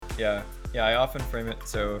Yeah, I often frame it.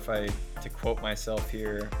 So if I to quote myself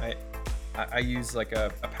here, I use like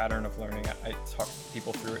a pattern of learning. I talk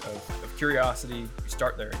people through it of curiosity. You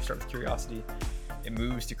start there. You start with curiosity. It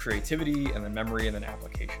moves to creativity and then memory and then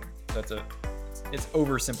application. So it's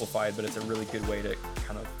oversimplified, but it's a really good way to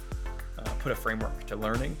kind of put a framework to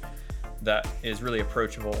learning that is really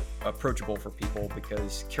approachable for people,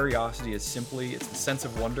 because curiosity is simply, it's the sense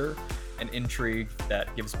of wonder and intrigue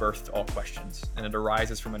that gives birth to all questions, and it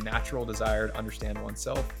arises from a natural desire to understand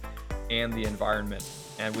oneself and the environment,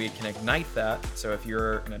 and we can ignite that. So if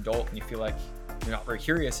you're an adult and you feel like you're not very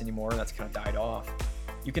curious anymore and that's kind of died off,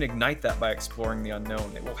 you can ignite that by exploring the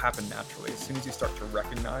unknown. It will happen naturally. As soon as you start to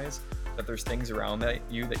recognize that there's things around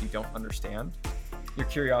you that you don't understand, your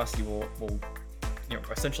curiosity will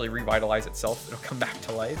essentially revitalize itself. It'll come back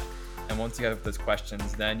to life. And once you have those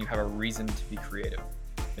questions, then you have a reason to be creative,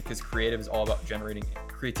 because creativity is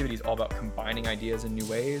all about combining ideas in new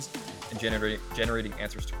ways and generating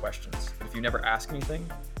answers to questions. But if you never ask anything,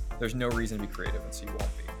 there's no reason to be creative, and so you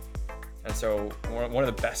won't be. And so one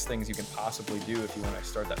of the best things you can possibly do if you want to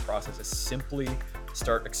start that process is simply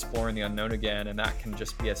start exploring the unknown again. And that can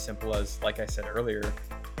just be as simple as, like I said earlier,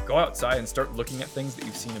 go outside and start looking at things that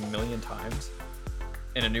you've seen a million times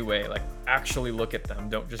in a new way. Like, actually look at them.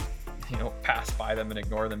 Don't just pass by them and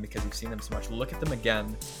ignore them because you've seen them so much. Look at them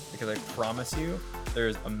again, because I promise you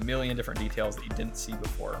there's a million different details that you didn't see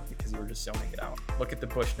before because you were just zoning it out. Look at the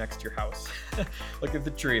bush next to your house. Look at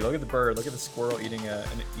the tree. Look at the bird. Look at the squirrel eating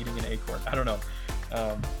an acorn. I don't know.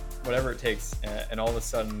 Whatever it takes, and all of a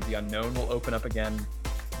sudden the unknown will open up again.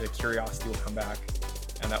 The curiosity will come back,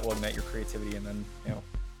 and that will ignite your creativity. And then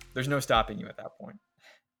there's no stopping you at that point.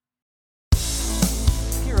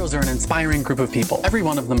 Heroes are an inspiring group of people. Every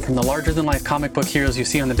one of them, from the larger-than-life comic book heroes you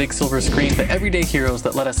see on the big silver screen, to everyday heroes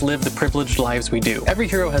that let us live the privileged lives we do. Every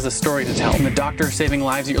hero has a story to tell, from the doctor saving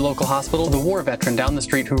lives at your local hospital, to the war veteran down the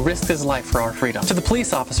street who risked his life for our freedom, to the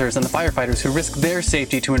police officers and the firefighters who risk their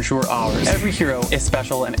safety to ensure ours. Every hero is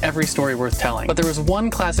special and every story worth telling. But there is one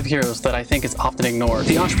class of heroes that I think is often ignored: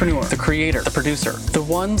 the entrepreneur, the creator, the producer. The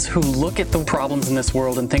ones who look at the problems in this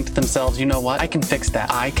world and think to themselves, you know what, I can fix that.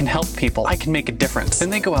 I can help people. I can make a difference. Then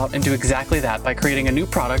they go out and do exactly that by creating a new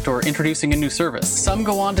product or introducing a new service. Some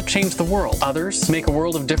go on to change the world. Others make a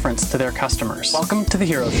world of difference to their customers. Welcome to The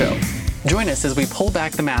Hero Show. Join us as we pull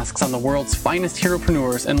back the masks on the world's finest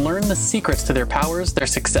heropreneurs and learn the secrets to their powers, their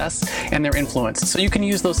success, and their influence, so you can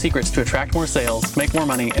use those secrets to attract more sales, make more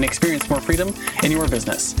money, and experience more freedom in your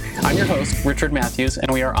business. I'm your host, Richard Matthews,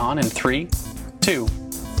 and we are on in 3, 2,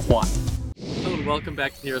 1. Hello and welcome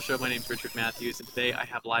back to The Hero Show. My name is Richard Matthews, and today I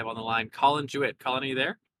have live on the line Collin Jewett. Collin, are you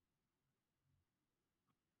there?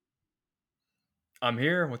 I'm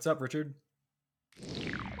here. What's up, Richard?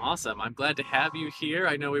 Awesome. I'm glad to have you here.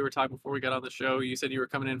 I know we were talking before we got on the show. You said you were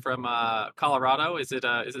coming in from Colorado. Is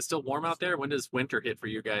it still warm out there? When does winter hit for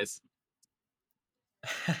you guys?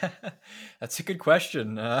 That's a good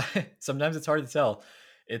question. Sometimes it's hard to tell.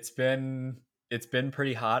 It's been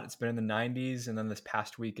pretty hot. It's been in the 90s, and then this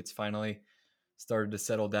past week it's finally started to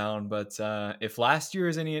settle down. But if last year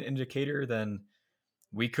is any indicator, then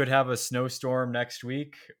we could have a snowstorm next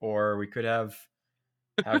week, or we could have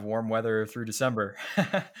warm weather through December.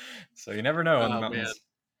 So you never know in the mountains. Man.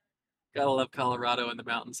 Gotta love Colorado and the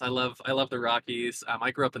mountains. I love the Rockies.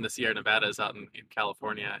 I grew up in the Sierra Nevadas out in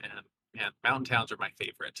California, and man, mountain towns are my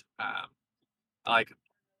favorite. Like,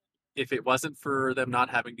 if it wasn't for them not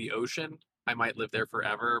having the ocean, I might live there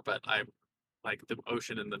forever, but I like the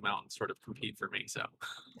ocean and the mountains sort of compete for me. So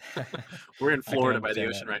we're in Florida by the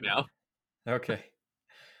ocean right now. Okay.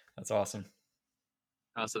 That's awesome.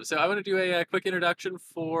 Awesome. So I want to do a quick introduction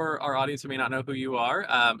for our audience who may not know who you are.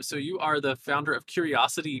 So you are the founder of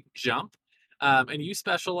Curiosity Jump, and you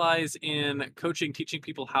specialize in coaching, teaching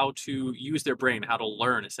people how to use their brain, how to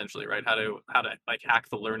learn, essentially, right? How to like hack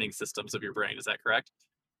the learning systems of your brain. Is that correct?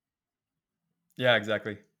 Yeah,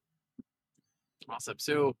 exactly. Awesome.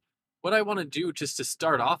 So what I want to do just to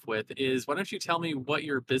start off with is, why don't you tell me what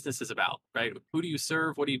your business is about, right? Who do you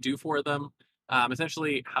serve? What do you do for them?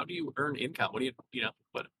 Essentially, how do you earn income? What do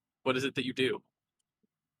what is it that you do?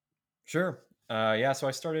 Sure. Yeah, so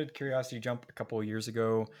I started Curiosity Jump a couple of years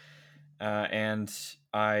ago, and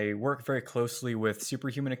I work very closely with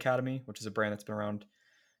Superhuman Academy, which is a brand that's been around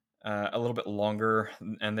a little bit longer,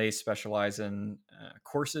 and they specialize in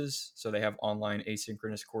courses. So they have online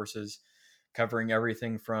asynchronous courses covering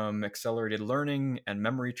everything from accelerated learning and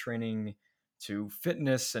memory training to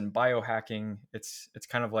fitness and biohacking. It's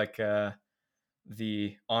kind of like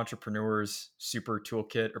the entrepreneur's super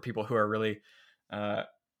toolkit, or people who are really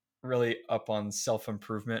up on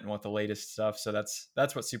self-improvement and want the latest stuff. So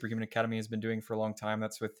that's what Superhuman Academy has been doing for a long time.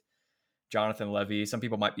 That's with Jonathan Levy. Some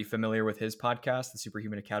people might be familiar with his podcast. The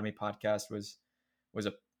Superhuman Academy podcast was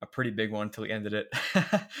a pretty big one until he ended it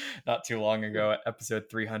not too long ago at episode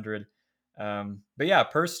 300. But yeah,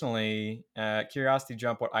 personally, Curiosity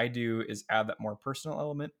Jump, what I do is add that more personal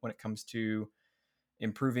element when it comes to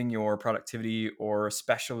improving your productivity, or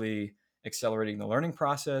especially accelerating the learning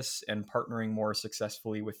process and partnering more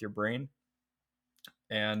successfully with your brain.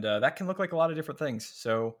 And that can look like a lot of different things.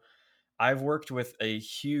 So I've worked with a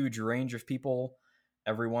huge range of people,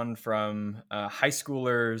 everyone from high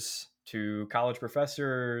schoolers to college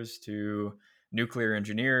professors to nuclear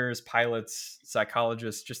engineers, pilots,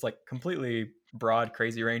 psychologists, just like completely broad,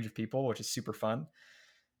 crazy range of people, which is super fun,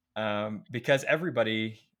 because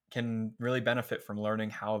everybody can really benefit from learning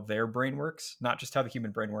how their brain works, not just how the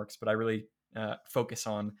human brain works, but I really focus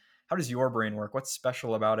on how does your brain work? What's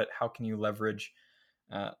special about it? How can you leverage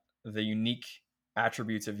uh, the unique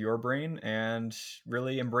attributes of your brain and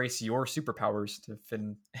really embrace your superpowers to fit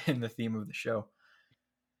in the theme of the show?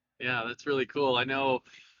 Yeah, that's really cool. I know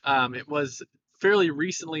it was fairly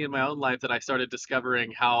recently in my own life that I started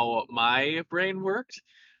discovering how my brain worked,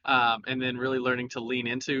 and then really learning to lean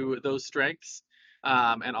into those strengths,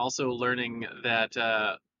 and also learning that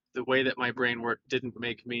the way that my brain worked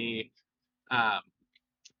um,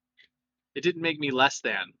 didn't make me less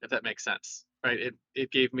than, if that makes sense, right?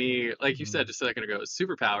 It gave me, like you said Mm. just a second ago,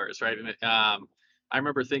 superpowers, right? And I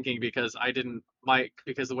remember thinking, because I didn't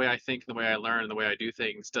because the way I think and the way I learn and the way I do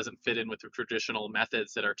things doesn't fit in with the traditional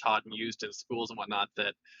methods that are taught and used in schools and whatnot,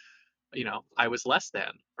 that I was less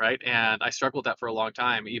than, right? And I struggled with that for a long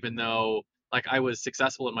time, even though like I was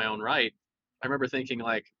successful in my own right. I remember thinking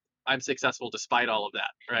like I'm successful despite all of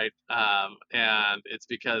that, right? And it's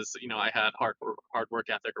because I had hard work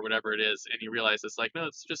ethic or whatever it is, and you realize it's like no,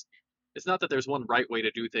 it's not that there's one right way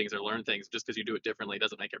to do things or learn things. Just because you do it differently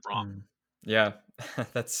doesn't make it wrong. Mm. Yeah,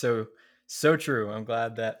 that's so true. I'm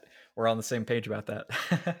glad that we're on the same page about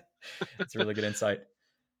that. It's a really good insight.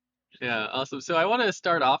 Yeah, awesome. So I want to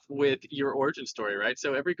start off with your origin story, right?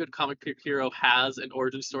 So every good comic book hero has an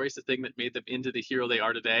origin story. It's the thing that made them into the hero they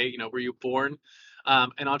are today. Were you born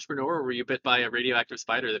an entrepreneur, or were you bit by a radioactive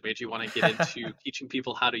spider that made you want to get into teaching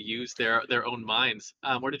people how to use their own minds?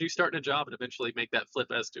 Or did you start in a job and eventually make that flip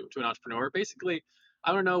as to an entrepreneur? Basically,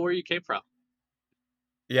 I want to know where you came from.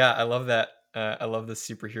 Yeah, I love that. I love the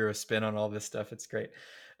superhero spin on all this stuff. It's great.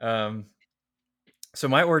 Um, so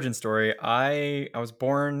my origin story, I was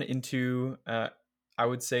born into I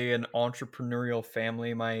would say an entrepreneurial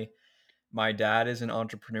family. My dad is an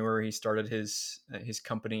entrepreneur. He started his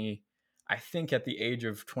company, I think at the age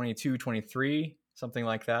of 22, 23, something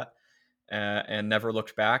like that, and never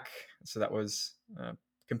looked back. So that was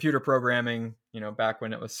computer programming, back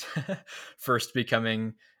when it was first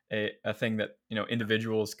becoming a thing that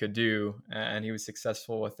individuals could do, and he was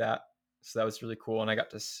successful with that. So that was really cool. And I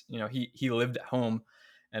got to, he lived at home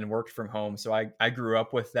and worked from home. So I grew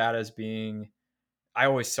up with that as being, I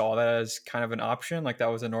always saw that as kind of an option, like that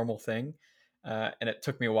was a normal thing. And it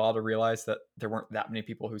took me a while to realize that there weren't that many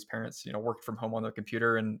people whose parents, worked from home on their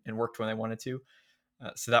computer and worked when they wanted to.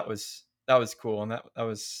 So that was cool, and that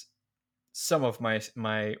was some of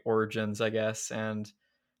my origins, I guess. And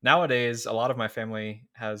nowadays, a lot of my family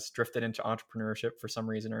has drifted into entrepreneurship for some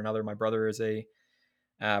reason or another. My brother is a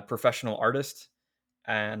professional artist,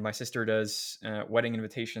 and my sister does wedding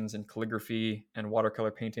invitations and calligraphy and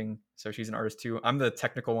watercolor painting. So she's an artist too. I'm the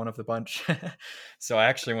technical one of the bunch. So I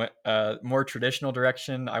actually went more traditional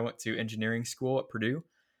direction. I went to engineering school at Purdue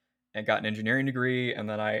and got an engineering degree. And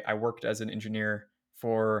then I worked as an engineer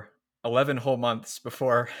for 11 whole months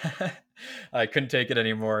before I couldn't take it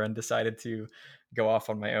anymore and decided to go off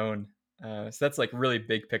on my own. So that's like really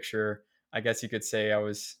big picture. I guess you could say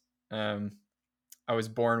um, I was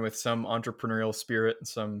born with some entrepreneurial spirit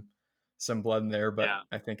and some blood in there, but Yeah,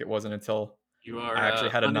 I think it wasn't until you I are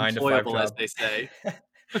actually had a 9 to 5 unemployable, as job. they say.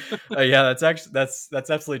 Yeah, that's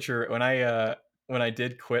absolutely true. When I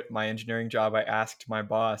did quit my engineering job, I asked my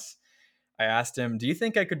boss. I asked him, "Do you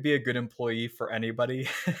think I could be a good employee for anybody?"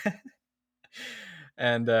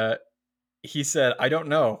 And he said, "I don't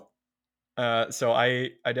know." So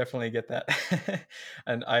I definitely get that.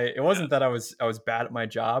 And it Yeah. wasn't that I was bad at my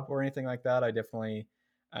job or anything like that. I definitely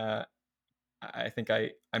uh, I think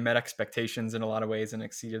I met expectations in a lot of ways and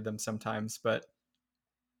exceeded them sometimes, but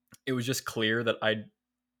it was just clear that I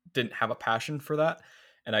didn't have a passion for that,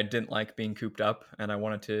 and I didn't like being cooped up, and I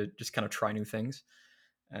wanted to just kind of try new things.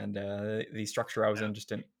 And the structure I was Yeah. in just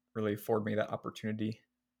didn't really afford me that opportunity.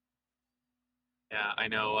 Yeah, I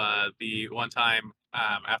know the one time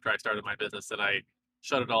after I started my business that I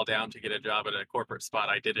shut it all down to get a job at a corporate spot,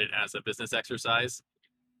 I did it as a business exercise.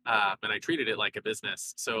 and I treated it like a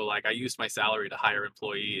business. So like I used my salary to hire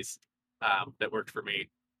employees that worked for me.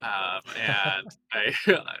 And I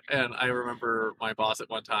and I remember my boss at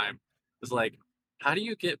one time was like, "How do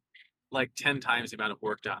you get like 10 times the amount of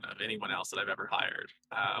work done of anyone else that I've ever hired?"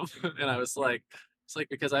 And I was like, "It's like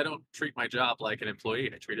because I don't treat my job like an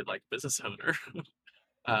employee. I treat it like a business owner."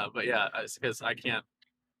 But yeah, it's because I can't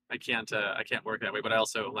work that way. But I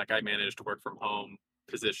also like I managed work from home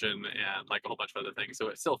position and like a whole bunch of other things. So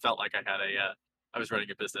it still felt like I had I was running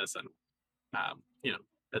a business, and you know,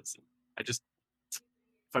 that's I just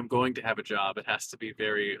if I'm going to have a job, it has to be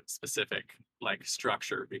very specific, like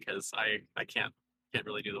structure, because I can't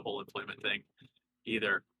really do the whole employment thing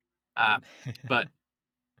either. Uh, but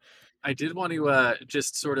I did want to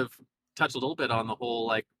just sort of touch a little bit on the whole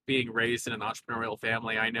like being raised in an entrepreneurial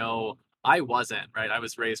family. I know I wasn't, right. I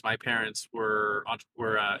was raised. My parents were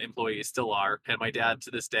employees, still are, and my dad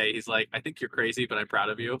to this day, he's like, "I think you're crazy, but I'm proud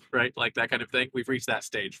of you," right? Like that kind of thing. We've reached that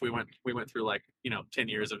stage. We went through like 10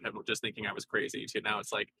 years of him just thinking I was crazy. To now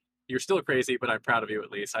it's like you're still crazy, but I'm proud of you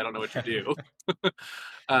at least. I don't know what you do.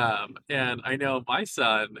 And I know my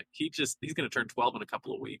son, he's going to turn 12 in a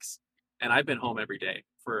couple of weeks, and I've been home every day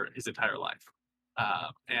for his entire life.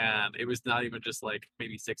 And it was not even just like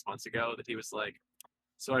maybe 6 months ago that he was like,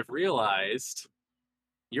 "So I've realized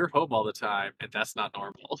you're home all the time, and that's not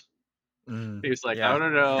normal." Mm, He was like, "I yeah. want to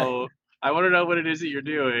know." I want to know what it is that you're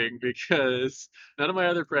doing because none of my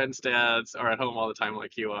other friends' dads are at home all the time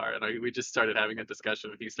like you are. And we just started having a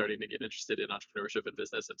discussion. He's starting to get interested in entrepreneurship and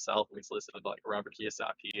business himself. And he's listening to like Robert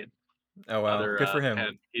Kiyosaki and Oh wow, other good for him.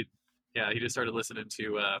 and he just started listening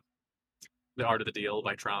to The Art of the Deal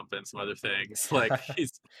by Trump and some other things. Like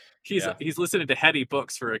Yeah. he's listening to heady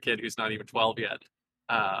books for a kid who's not even 12 yet.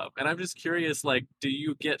 And I'm just curious, like, do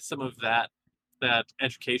you get some of that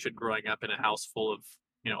education growing up in a house full of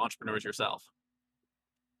entrepreneurs yourself?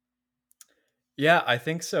 Yeah, I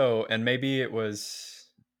think so. And maybe it was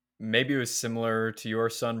similar to your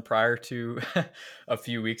son prior to a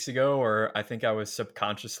few weeks ago, or I think I was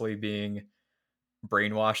subconsciously being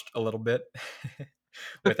brainwashed a little bit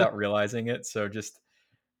without realizing it. So just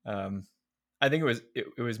um I think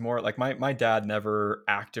it was more like my dad never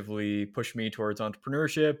actively pushed me towards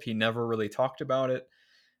entrepreneurship. He never really talked about it.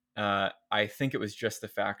 I think it was just the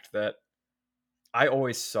fact that I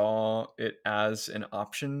always saw it as an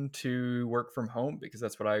option to work from home because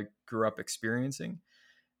that's what I grew up experiencing.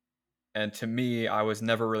 And to me, I was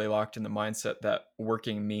never really locked in the mindset that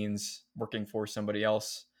working means working for somebody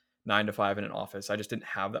else 9 to 5 in an office. I just didn't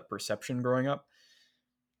have that perception growing up.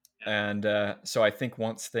 Yeah, And so I think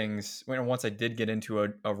once I did get into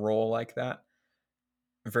a role like that,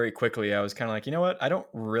 very quickly I was kind of like, you know what? I don't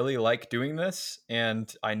really like doing this.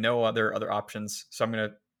 And I know there are other options. So I'm going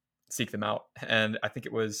to seek them out. And I think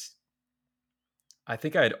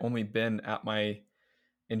I had only been at my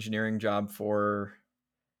engineering job for,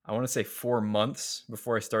 I want to say 4 months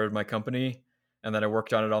before I started my company. And then I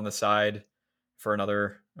worked on it on the side for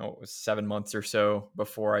another, it was 7 months or so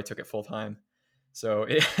before I took it full time. So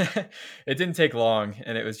it didn't take long.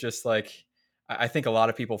 And it was just like, I think a lot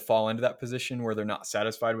of people fall into that position where they're not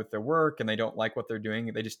satisfied with their work and they don't like what they're doing.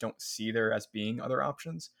 They just don't see there as being other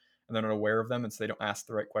options and they're not aware of them. And so they don't ask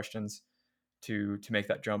the right questions to make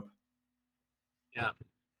that jump. yeah.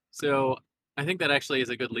 So I think that actually is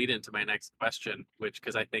a good lead into my next question, which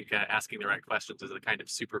because I think asking the right questions is a kind of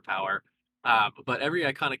superpower. But every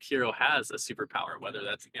iconic hero has a superpower, whether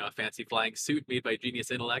that's a fancy flying suit made by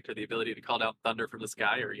genius intellect, or the ability to call down thunder from the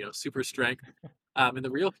sky, or super strength. In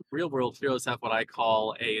the real world, heroes have what I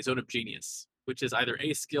call a zone of genius, which is either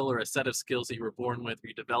a skill or a set of skills that you were born with or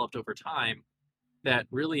you developed over time that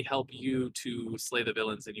really help you to slay the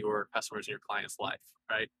villains in your customers and your clients' life,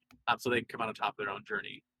 right? So they can come out on top of their own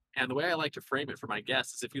journey. And the way I like to frame it for my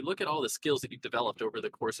guests is if you look at all the skills that you've developed over the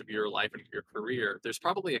course of your life and your career, there's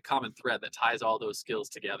probably a common thread that ties all those skills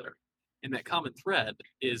together. And that common thread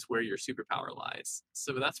is where your superpower lies.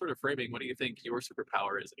 So with that sort of framing, what do you think your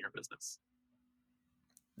superpower is in your business?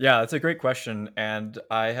 Yeah, that's a great question. And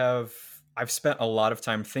I've spent a lot of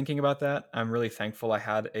time thinking about that. I'm really thankful I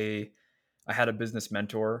had a business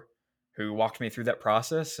mentor who walked me through that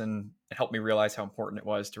process and it helped me realize how important it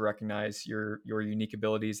was to recognize your unique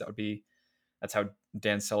abilities. That's how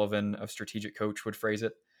Dan Sullivan of Strategic Coach would phrase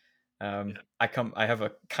it. Yeah, I have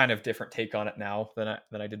a kind of different take on it now than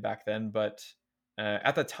I did back then, but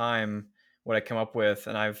at the time, what I come up with,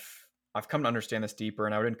 and I've come to understand this deeper,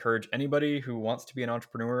 and I would encourage anybody who wants to be an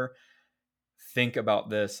entrepreneur, think about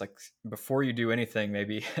this like before you do anything.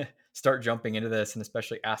 Maybe start jumping into this, and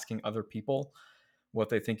especially asking other people what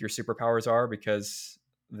they think your superpowers are, because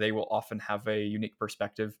they will often have a unique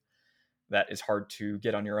perspective that is hard to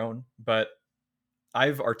get on your own. But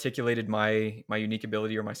I've articulated my unique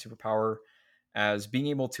ability or my superpower as being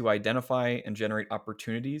able to identify and generate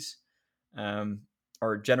opportunities, um,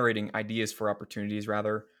 or generating ideas for opportunities,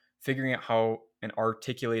 rather, figuring out how and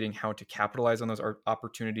articulating how to capitalize on those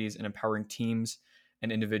opportunities, and empowering teams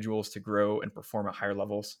and individuals to grow and perform at higher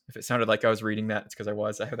levels. If it sounded like I was reading that, it's because I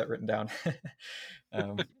was. I have that written down.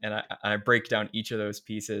 And I break down each of those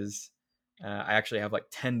pieces. I actually have like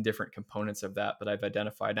 10 different components of that I've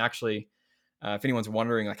identified. And actually, if anyone's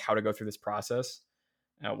wondering like how to go through this process,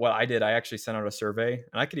 what I did, I actually sent out a survey,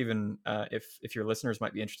 and I could even, if your listeners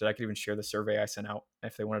might be interested, I could even share the survey I sent out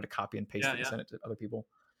if they wanted to copy and paste Yeah, it and yeah. send it to other people.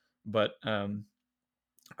 But I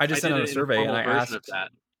I just sent did out an a survey and informal I version of asked,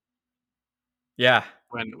 that. yeah,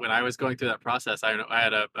 When I was going through that process, I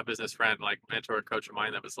had a business friend, like mentor and coach of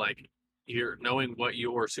mine, that was like, you're knowing what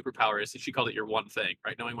your superpower is. She called it your one thing,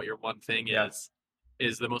 right? Knowing what your one thing yeah,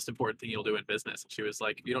 is the most important thing you'll do in business. And she was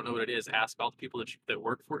like, if you don't know what it is, ask all the people that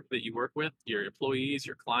you work with, your employees,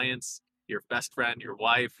 your clients, your best friend, your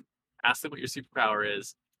wife. Ask them what your superpower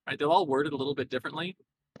is. Right? They'll all word it a little bit differently,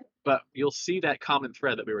 but you'll see that common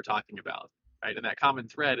thread that we were talking about, right? And that common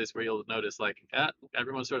thread is where you'll notice, like, yeah,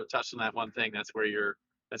 everyone's sort of touched on that one thing. That's where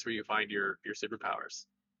you find your superpowers.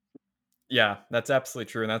 yeah, that's absolutely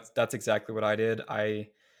true. And that's exactly what I did. I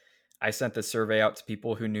sent this survey out to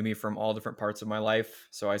people who knew me from all different parts of my life.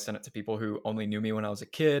 So I sent it to people who only knew me when I was a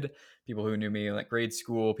kid, people who knew me in like grade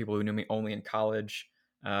school, people who knew me only in college.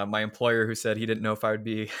 My employer who said he didn't know if I would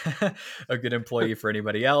be a good employee for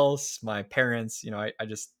anybody else. My parents, I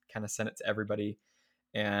just kind of sent it to everybody.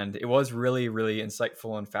 And it was really, really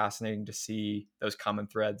insightful and fascinating to see those common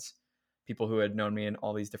threads, people who had known me in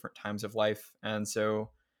all these different times of life. And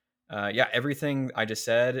so yeah, everything I just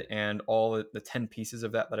said and all the 10 pieces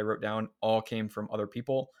of that I wrote down all came from other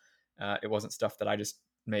people. It wasn't stuff that I just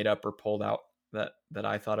made up or pulled out that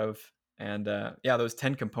I thought of. And yeah, those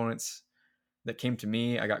 10 components that came to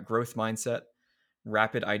me, I got growth mindset,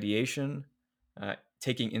 rapid ideation,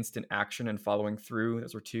 taking instant action and following through.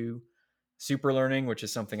 Those were 2. Super learning, which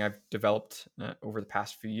is something I've developed over the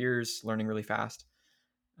past few years, learning really fast.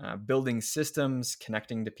 Building systems,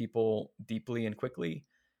 connecting to people deeply and quickly,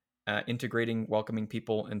 integrating, welcoming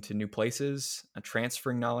people into new places,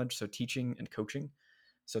 transferring knowledge, so teaching and coaching.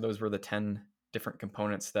 So those were the 10 different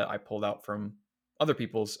components that I pulled out from other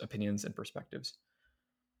people's opinions and perspectives.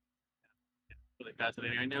 Really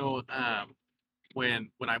fascinating. I know when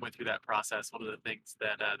I went through that process, one of the things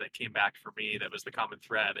that came back for me that was the common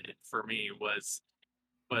thread for me was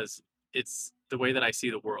it's the way that I see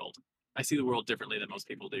the world. I see the world differently than most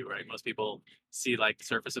people do, right? Most people see like the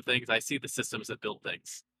surface of things. I see the systems that build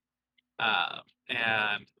things.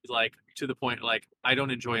 And like to the point, like I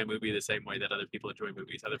don't enjoy a movie the same way that other people enjoy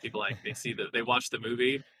movies. Other people, like, they watch the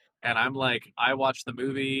movie, and I'm like, I watch the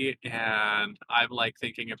movie and I'm like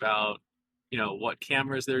thinking about, what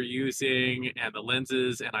cameras they're using and the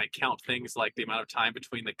lenses, and I count things like the amount of time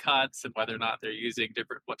between the cuts and whether or not they're using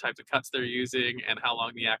what types of cuts they're using and how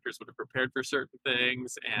long the actors would have prepared for certain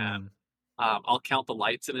things. And Mm, I'll count the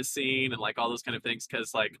lights in a scene and like all those kind of things,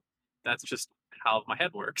 because like that's just how my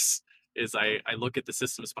head works. Is I look at the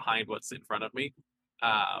systems behind what's in front of me,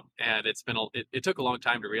 and it took a long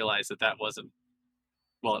time to realize that wasn't,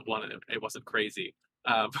 well, it wasn't crazy,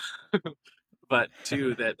 um, but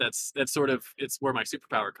two, that's sort of, it's where my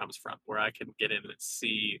superpower comes from, where I can get in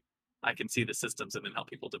and I can see the systems and then help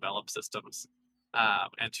people develop systems.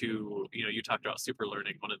 And to, you talked about super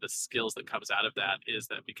learning. One of the skills that comes out of that is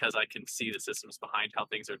that because I can see the systems behind how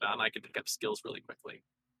things are done, I can pick up skills really quickly.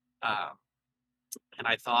 Um, and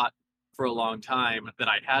I thought for a long time that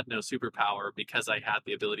I had no superpower because I had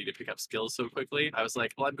the ability to pick up skills so quickly. I was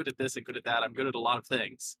like, well, I'm good at this and good at that. I'm good at a lot of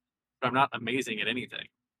things, but I'm not amazing at anything.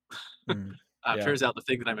 mm, yeah. Turns out the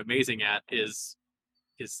thing that I'm amazing at is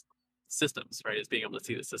systems, right? Is being able to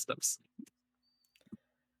see the systems.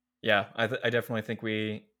 Yeah, I definitely think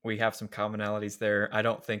we have some commonalities there. I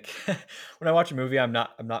don't think when I watch a movie, I'm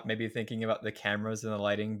not maybe thinking about the cameras and the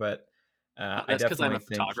lighting, but I That's because I'm definitely a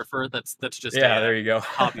think, photographer. That's just yeah, there you a go.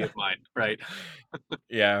 hobby of mine, right?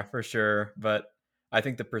 Yeah, for sure. But I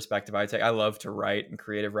think the perspective I take, I love to write, and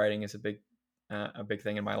creative writing is a big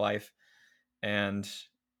thing in my life. And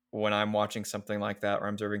when I'm watching something like that or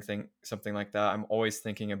I'm observing something like that, I'm always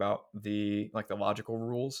thinking about the logical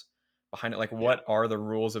rules behind it. Like, Yeah, what are the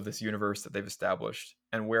rules of this universe that they've established,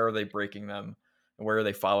 and where are they breaking them, and where are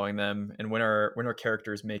they following them, and when are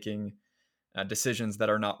characters making decisions that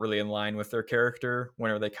are not really in line with their character?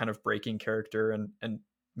 When are they kind of breaking character and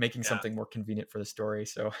making yeah. something more convenient for the story?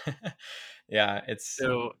 So, yeah, it's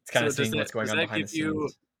So kind of does seeing what's going on that behind give the you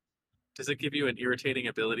scenes. does it give you an irritating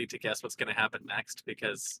ability to guess what's going to happen next?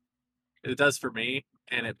 Because it does for me,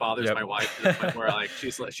 and it bothers my Yep. wife to the point where like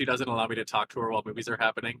she doesn't allow me to talk to her while movies are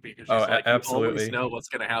happening because Oh, she's like, you always absolutely. know what's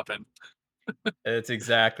going to happen. It's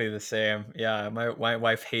exactly the same. Yeah, my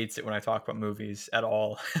wife hates it when I talk about movies at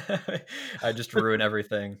all. I just ruin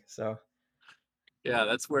everything. So Yeah,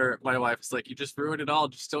 that's where my wife is like, you just ruined it all.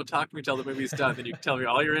 Just don't talk to me till the movie's done. Then you can tell me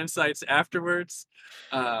all your insights afterwards.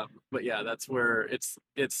 But yeah, that's where if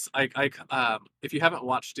you haven't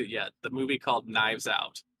watched it yet, the movie called Knives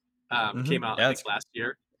Out came out I yeah, think last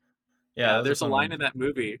year. yeah, Yeah, that was a there's a fun one. line in that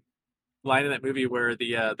movie where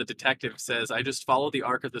the detective says, "I just follow the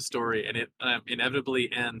arc of the story, and it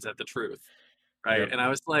inevitably ends at the truth." Right? Yep. And I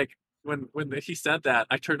was like, when he said that,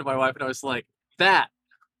 I turned to my wife and I was like, that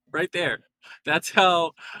right there. That's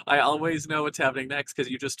how I always know what's happening next because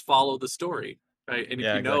you just follow the story, right? And if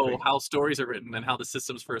Yeah, you know exactly. how stories are written and how the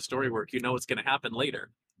systems for a story work, you know what's going to happen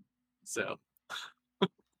later. So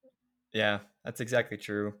Yeah, that's exactly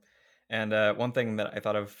true. And one thing that I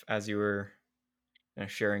thought of as you were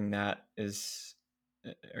sharing that is,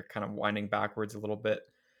 or kind of winding backwards a little bit,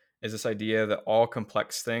 is this idea that all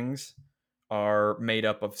complex things are made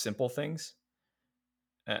up of simple things.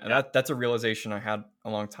 And yeah, that's a realization I had a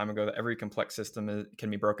long time ago, that every complex system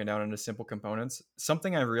can be broken down into simple components.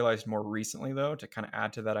 Something I've realized more recently, though, to kind of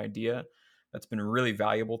add to that idea, that's been really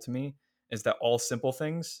valuable to me, is that all simple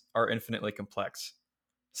things are infinitely complex.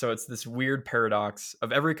 So it's this weird paradox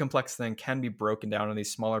of every complex thing can be broken down into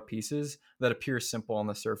these smaller pieces that appear simple on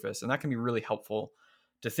the surface. And that can be really helpful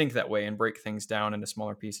to think that way and break things down into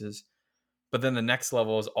smaller pieces. But then the next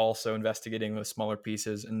level is also investigating those smaller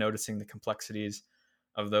pieces and noticing the complexities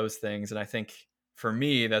of those things. And I think for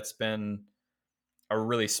me, that's been a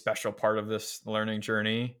really special part of this learning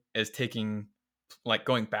journey, is taking, like,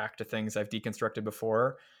 going back to things I've deconstructed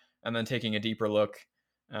before and then taking a deeper look,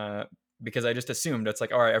 uh, because I just assumed it's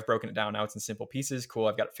like, all right, I've broken it down, now it's in simple pieces, cool,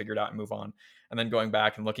 I've got it figured out and move on. And then going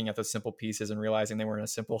back and looking at those simple pieces and realizing they weren't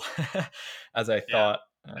as simple as I yeah, thought.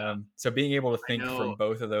 yeah. So being able to I think from know.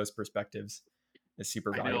 both of those perspectives is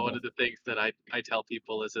super I know one valuable. of the things that I tell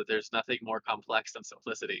people is that there's nothing more complex than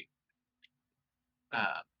simplicity,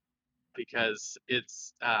 uh, because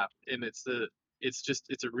it's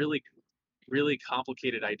a really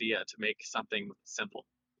complicated idea to make something simple.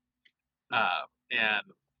 And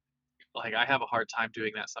like I have a hard time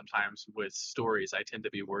doing that sometimes with stories. I tend to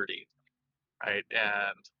be wordy, right?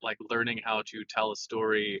 And like learning how to tell a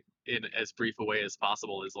story in as brief a way as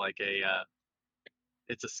possible is like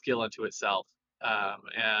it's a skill unto itself.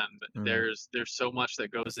 And Mm. there's so much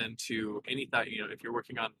that goes into anything. If you're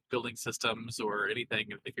working on building systems or anything,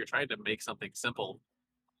 if you're trying to make something simple,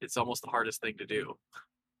 it's almost the hardest thing to do,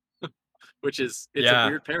 which is it's a Yeah,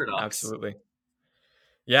 weird paradox. absolutely.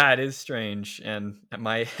 Yeah, it is strange. And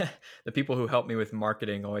my the people who help me with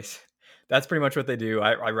marketing always, that's pretty much what they do.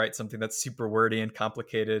 I write something that's super wordy and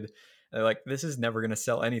complicated. They're like, this is never gonna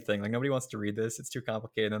sell anything. Like, nobody wants to read this. It's too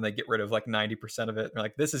complicated. And then they get rid of like 90% of it. They're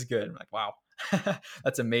like, this is good. I'm like, wow.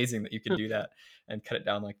 That's amazing that you could do that and cut it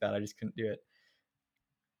down like that. I just couldn't do it.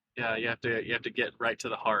 Yeah, you have to get right to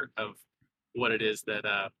the heart of what it is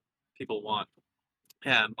that people want.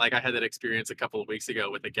 And like I had that experience a couple of weeks ago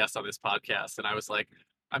with a guest on this podcast, and I was like,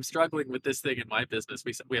 I'm struggling with this thing in my business.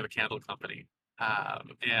 We have a candle company,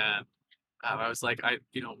 and I was like,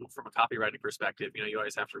 from a copywriting perspective, you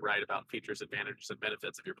always have to write about features, advantages, and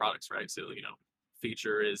benefits of your products, right? So,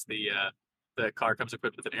 feature is the car comes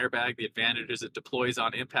equipped with an airbag. The advantage is it deploys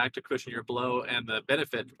on impact to cushion your blow, and the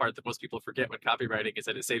benefit part that most people forget when copywriting is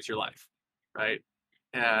that it saves your life, right?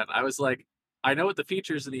 And I was like, I know what the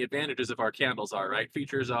features and the advantages of our candles are, right?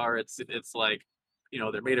 Features are it's like,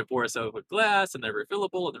 they're made of borosilicate glass and they're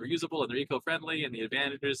refillable and they're reusable and they're eco-friendly. And the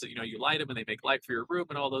advantages that you light them and they make light for your room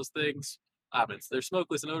and all those things. They're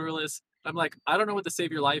smokeless and odorless. I'm like, I don't know what the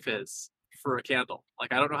save your life is for a candle.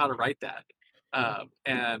 Like, I don't know how to write that.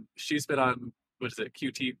 And she's been on what is it,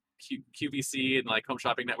 QVC and like Home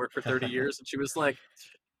Shopping Network for 30 years, and she was like,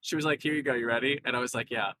 here you go, you ready? And I was like,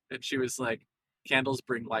 yeah. And she was like, candles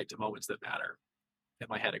bring light to moments that matter. And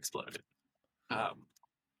my head exploded. Um,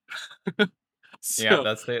 Yeah, so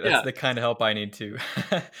that's yeah, the kind of help I need too.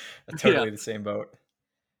 yeah, Totally the same boat.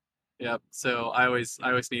 yeah. So I always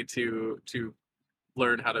need to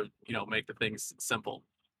learn how to make the things simple.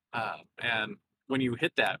 And when you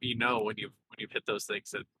hit that, when you've hit those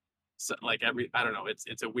things that, so like I don't know,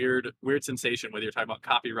 it's a weird sensation whether you're talking about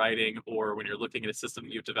copywriting or when you're looking at a system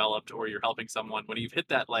that you've developed or you're helping someone. When you've hit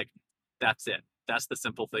that, like, that's it. That's the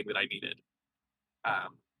simple thing that I needed.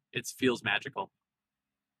 Um, it feels magical.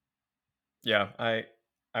 Yeah,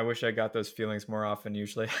 I wish I got those feelings more often.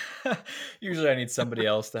 Usually, usually I need somebody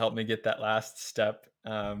else to help me get that last step.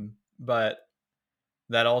 But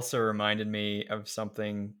that also reminded me of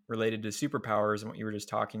something related to superpowers and what you were just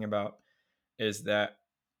talking about. Is that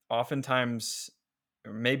oftentimes,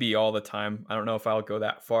 or maybe all the time, I don't know if I'll go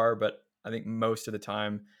that far, but I think most of the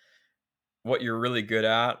time, what you're really good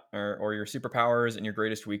at, or your superpowers and your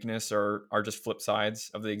greatest weakness are just flip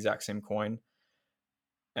sides of the exact same coin.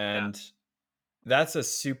 Yeah, And that's a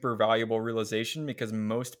super valuable realization because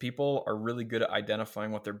most people are really good at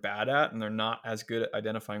identifying what they're bad at and they're not as good at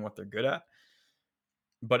identifying what they're good at.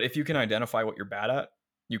 But if you can identify what you're bad at,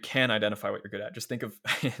 you can identify what you're good at. Just think of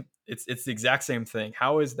it's the exact same thing.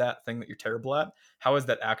 How is that thing that you're terrible at? How is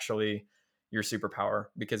that actually your superpower?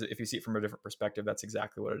 Because if you see it from a different perspective, that's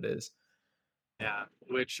exactly what it is. yeah,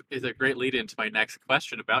 which is a great lead into my next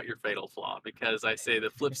question about your fatal flaw, because I say the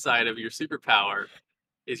flip side of your superpower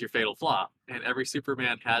is your fatal flaw. And every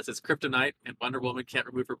Superman has his kryptonite, and Wonder Woman can't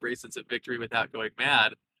remove her bracelets at victory without going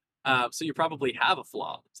mad. So you probably have a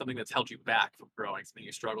flaw, something that's held you back from growing, something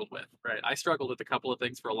you struggled with, right? I struggled with a couple of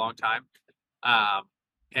things for a long time. Um,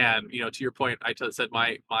 and to your point, said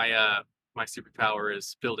my superpower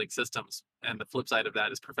is building systems, and the flip side of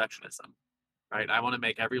that is perfectionism, right? I want to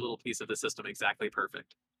make every little piece of the system exactly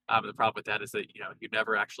perfect. The problem with that is that you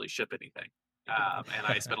never actually ship anything. And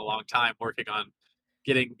I spent a long time working on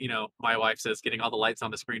getting, my wife says getting all the lights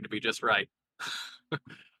on the screen to be just right,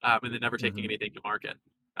 and then never taking Hmm. anything to market,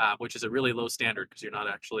 which is a really low standard because you're not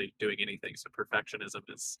actually doing anything. So perfectionism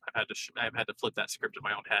is I've had to flip that script in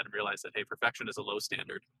my own head and realize that hey, perfection is a low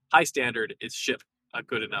standard. High standard is ship a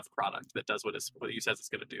good enough product that does what you says it's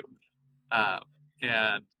going to do. Uh,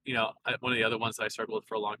 and one of the other ones that I struggled with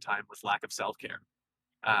for a long time was lack of self care,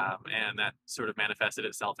 and that sort of manifested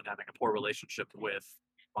itself in having a poor relationship with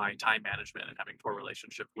my time management and having a poor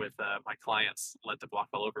relationship with my clients, let them walk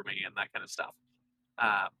all over me and that kind of stuff.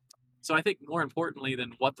 Uh, so I think more importantly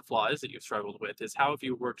than what the flaw is that you've struggled with is how have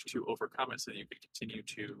you worked to overcome it so that you can continue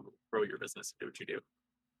to grow your business and do what you do.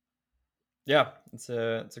 Yeah, it's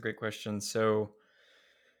a great question. So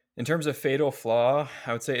in terms of fatal flaw,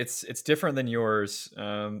 I would say it's different than yours.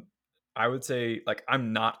 I would say like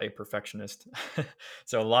I'm not a perfectionist.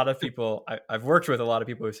 So a lot of people I've worked with a lot of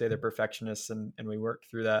people who say they're perfectionists, and we work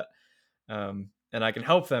through that. And I can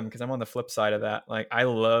help them because I'm on the flip side of that. Like I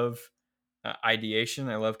love ideation.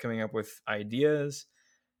 I love coming up with ideas.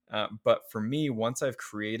 But for me, once I've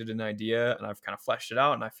created an idea and I've kind of fleshed it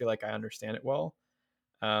out and I feel like I understand it well,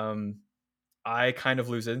 um, I kind of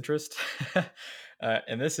lose interest.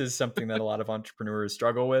 And this is something that a lot of entrepreneurs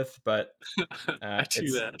struggle with, but I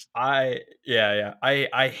do it's that. I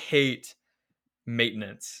hate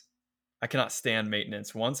maintenance. I cannot stand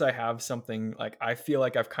maintenance. Once I have something, like I feel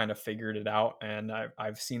like I've kind of figured it out and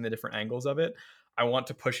I've seen the different angles of it, I want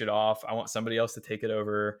to push it off. I want somebody else to take it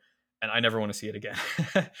over, and I never want to see it again.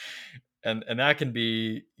 And that can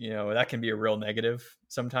be, that can be a real negative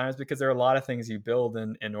sometimes because there are a lot of things you build,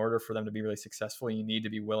 and in order for them to be really successful, you need to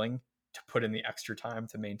be willing to put in the extra time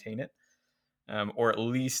to maintain it, or at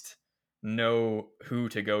least know who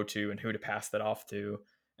to go to and who to pass that off to.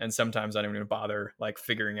 And sometimes I don't even bother like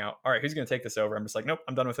figuring out, all right, who's going to take this over. I'm just like, nope,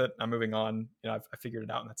 I'm done with it, I'm moving on. I figured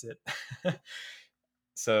it out and that's it.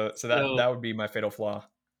 So that So would be my fatal flaw.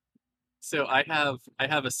 So I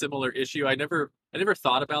have a similar issue. I never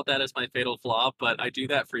thought about that as my fatal flaw, but I do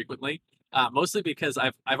that frequently. Mostly because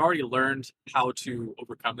I've already learned how to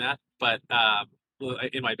overcome that, but well,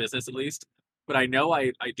 in my business at least. But I know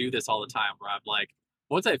I do this all the time where I'm like,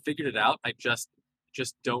 once I've figured it out, I just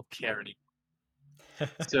don't care anymore.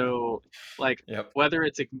 So like Yep. whether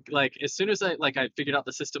it's like as soon as I figured out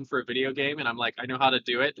the system for a video game and I'm like I know how to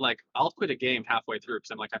do it, like I'll quit a game halfway through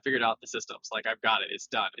because I'm like I figured out the systems, like I've got it, it's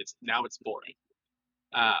done, it's boring.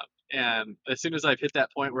 Uh, and as soon as I've hit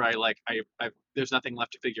that point where I there's nothing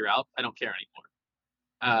left to figure out, I don't care anymore.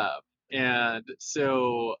 And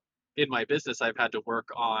so in my business, I've had to work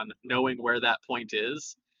on knowing where that point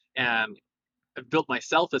is, and I've built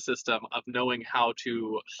myself a system of knowing how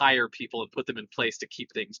to hire people and put them in place to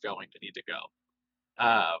keep things going that need to go.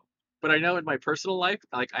 Uh, but I know in my personal life,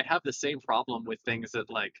 like I have the same problem with things that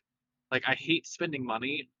like I hate spending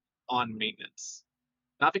money on maintenance.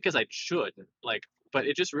 Not because I should, like, but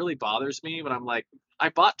it just really bothers me when I'm like, I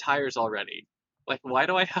bought tires already. Like, why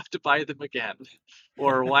do I have to buy them again?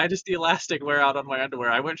 Or why does the elastic wear out on my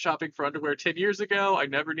underwear? I went shopping for underwear 10 years ago. I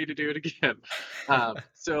never need to do it again.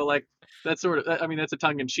 So like that's sort of, I mean, that's a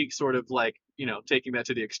tongue-in-cheek sort of like, taking that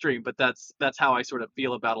to the extreme, but that's how I sort of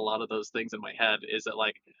feel about a lot of those things in my head is that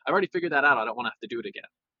like, I've already figured that out. I don't want to have to do it again.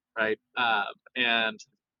 Right. And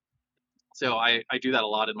so I do that a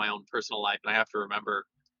lot in my own personal life, and I have to remember.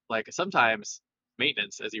 like sometimes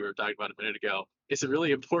maintenance, as you were talking about a minute ago, is a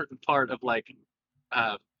really important part of like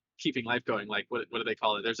uh, keeping life going. Like what do they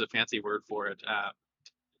call it? There's a fancy word for it. I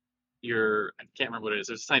can't remember what it is.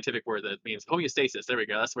 There's a scientific word that means homeostasis. There we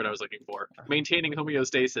go. That's what I was looking for. Maintaining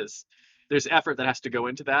homeostasis. There's effort that has to go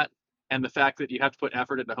into that, and the fact that you have to put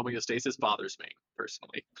effort into homeostasis bothers me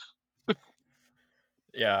personally.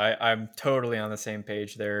 Yeah, I'm totally on the same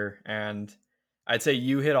page there, and I'd say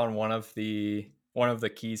you hit on one of the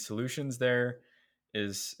key solutions there.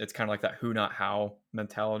 Is it's kind of like that who not how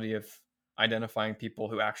mentality of identifying people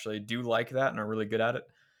who actually do like that and are really good at it,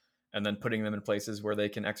 and then putting them in places where they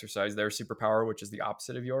can exercise their superpower, which is the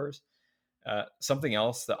opposite of yours. Something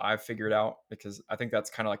else that I've figured out, because I think that's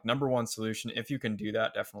kind of like number one solution. If you can do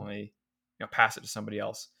that, definitely pass it to somebody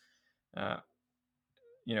else. Uh,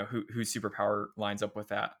 whose superpower lines up with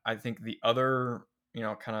that. I think the other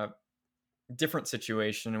kind of different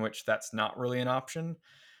situation in which that's not really an option,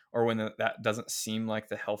 or when that doesn't seem like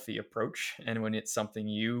the healthy approach, and when it's something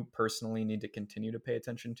you personally need to continue to pay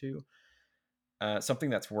attention to. Something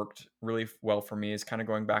that's worked really well for me is kind of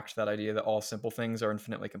going back to that idea that all simple things are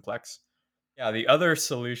infinitely complex. Yeah, the other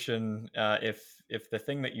solution, if the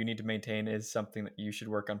thing that you need to maintain is something that you should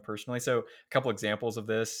work on personally. So a couple examples of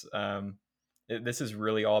this. This is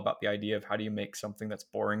really all about the idea of how do you make something that's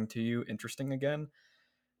boring to you interesting again.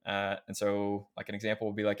 And so, like an example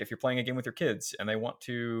would be like if you're playing a game with your kids and they want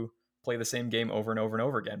to play the same game over and over and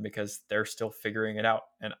over again because they're still figuring it out,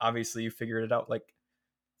 and obviously you figured it out like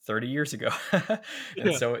 30 years ago, and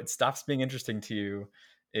Yeah, so it stops being interesting to you.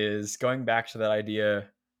 Is going back to that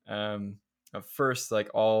idea. Of first, like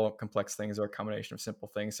all complex things are a combination of simple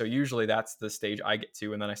things. So usually that's the stage I get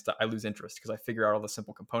to, and then I lose interest because I figure out all the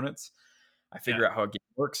simple components. I yeah, figure out how a game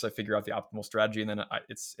works. I figure out the optimal strategy, and then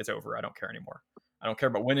it's over. I don't care anymore. I don't care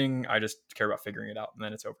about winning. I just care about figuring it out, and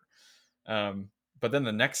then it's over. But then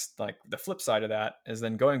the next, like the flip side of that, is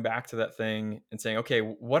then going back to that thing and saying, okay,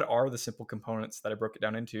 what are the simple components that I broke it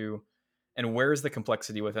down into, and where's the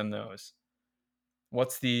complexity within those?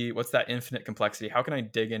 What's that infinite complexity? How can I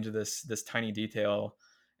dig into this tiny detail,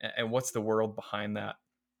 and what's the world behind that?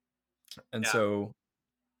 And yeah, so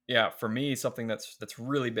yeah, for me, something that's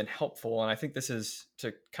really been helpful, and I think this is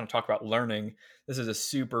to kind of talk about learning. This is a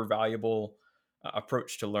super valuable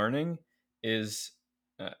approach to learning, is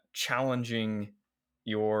challenging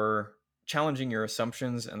your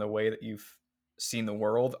assumptions and the way that you've seen the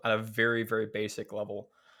world at a very, very basic level.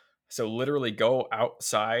 So literally go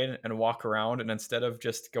outside and walk around, and instead of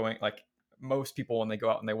just going like most people when they go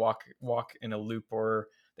out and they walk in a loop, or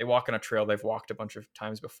they walk on a trail they've walked a bunch of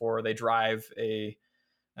times before, they drive a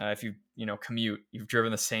if you commute, you've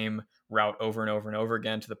driven the same route over and over and over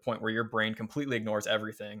again to the point where your brain completely ignores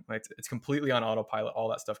everything. Like it's completely on autopilot. All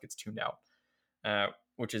that stuff gets tuned out,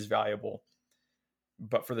 which is valuable.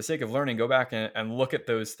 But for the sake of learning, go back and look at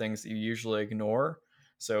those things that you usually ignore.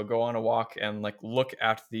 So go on a walk and like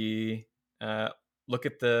uh, look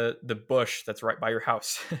at the bush that's right by your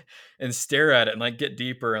house and stare at it and like get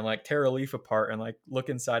deeper and like tear a leaf apart and like look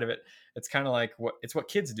inside of it. It's kind of like what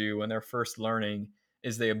kids do when they're first learning,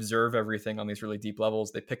 is they observe everything on these really deep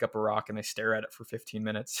levels. They pick up a rock and they stare at it for 15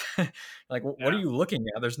 minutes. Like, what are yeah. you looking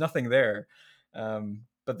at? There's nothing there.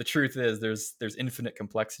 But the truth is there's infinite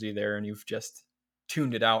complexity there, and you've just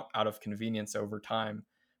tuned it out of convenience over time.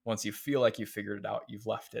 Once you feel like you figured it out, you've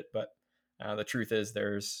left it. But the truth is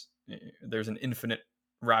there's an infinite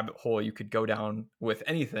rabbit hole you could go down with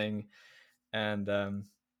anything. And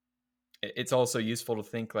it's also useful to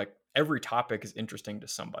think like every topic is interesting to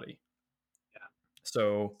somebody. Yeah.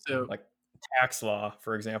 So So like tax law,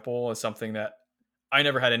 for example, is something that I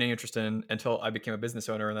never had any interest in until I became a business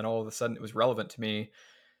owner, and then all of a sudden it was relevant to me,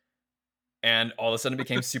 and all of a sudden it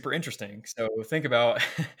became super interesting. So think about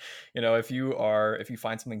if you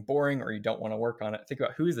find something boring or you don't want to work on it, think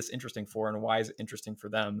about who is this interesting for and why is it interesting for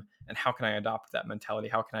them, and how can I adopt that mentality?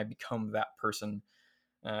 How can I become that person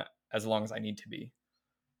uh, as long as I need to be?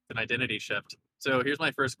 an identity shift. So here's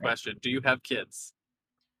my first Right. question: do you have kids?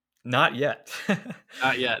 Not yet.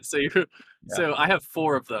 Not yet. Yeah. So I have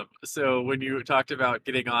four of them. So when you talked about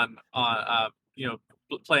getting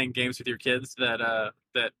playing games with your kids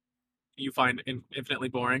that you find infinitely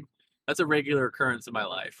boring, that's a regular occurrence in my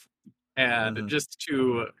life. And Hmm. just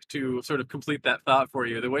to sort of complete that thought for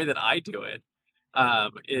you, the way that I do it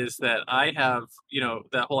is that I have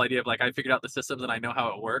that whole idea of like I figured out the systems and I know how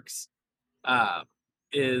it works. Um,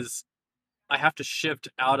 is I have to shift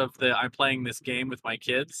out of the I'm playing this game with my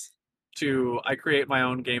kids to I create my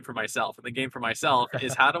own game for myself. And the game for myself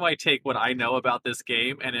is how do I take what I know about this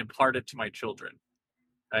game and impart it to my children?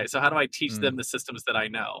 Right. So how do I teach them Mm. the systems that I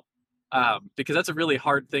know? Because that's a really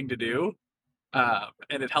hard thing to do.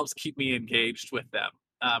 and it helps keep me engaged with them.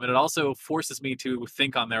 And it also forces me to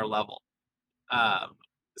think on their level. Um,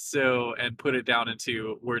 so and put it down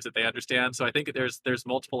into words that they understand. So I think there's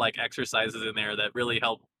multiple like exercises in there that really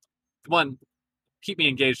help one keep me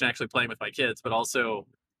engaged in actually playing with my kids, but also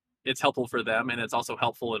it's helpful for them, and it's also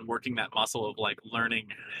helpful in working that muscle of like learning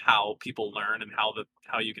how people learn and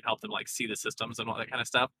how you can help them like see the systems and all that kind of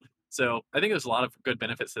stuff. So I think there's a lot of good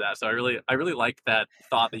benefits to that. So I really like that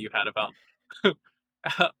thought that you had about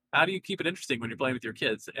how do you keep it interesting when you're playing with your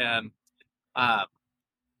kids. And uh,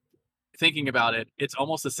 thinking about it, it's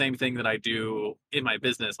almost the same thing that I do in my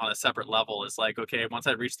business on a separate level. It's like, okay, once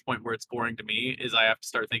I reach the point where it's boring to me, is I have to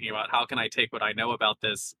start thinking about how can I take what I know about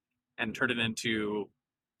this and turn it into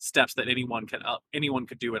steps that anyone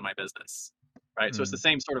could do in my business, right? So it's the Mm.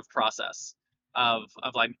 same sort of process of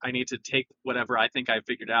like I need to take whatever I think I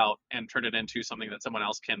figured out and turn it into something that someone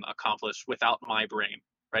else can accomplish without my brain,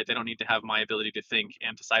 right? They don't need to have my ability to think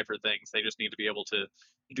and decipher things. They just need to be able to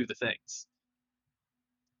do the things.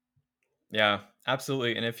 Yeah,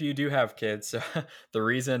 absolutely. And if you do have kids, so the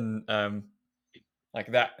reason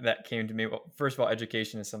like that came to me, well, first of all,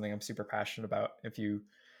 education is something I'm super passionate about. If you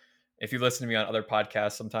listen to me on other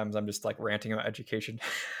podcasts, sometimes I'm just like ranting about education.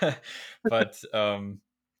 But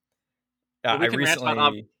yeah, Well, I we can rant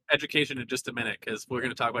about recently. education in just a minute because we're going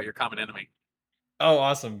to talk about your common enemy. Oh,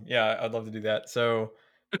 awesome. Yeah, I'd love to do that. So,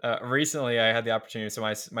 recently I had the opportunity. So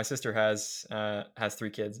my sister has three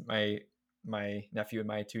kids. My nephew and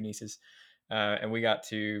my two nieces, and we got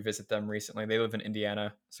to visit them recently. They live in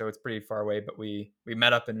Indiana, so it's pretty far away. But we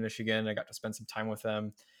met up in Michigan. I got to spend some time with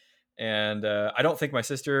them, and I don't think my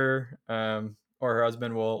sister or her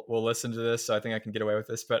husband will listen to this, so I think I can get away with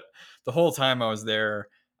this. But the whole time I was there,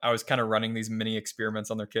 I was kind of running these mini experiments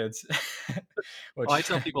on their kids, Oh, I which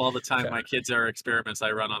tell people all the time my kids are experiments I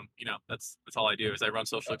run on. That's all I do is I run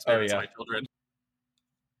social oh experiments on yeah. my children.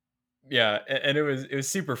 Yeah, and it was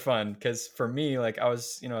super fun because for me, like I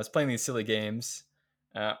was playing these silly games,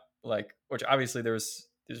 like which obviously there's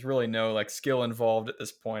really no like skill involved at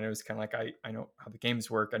this point. It was kind of like I know how the games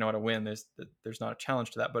work. I know how to win. There's not a challenge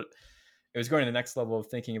to that, but it was going to the next level of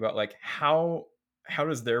thinking about like how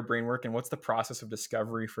does their brain work and what's the process of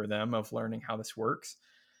discovery for them of learning how this works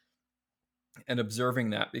and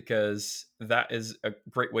observing that because that is a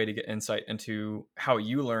great way to get insight into how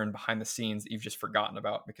you learn behind the scenes that you've just forgotten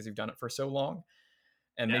about because you've done it for so long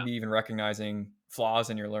and Yeah, maybe even recognizing flaws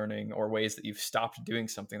in your learning or ways that you've stopped doing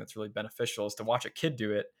something that's really beneficial is to watch a kid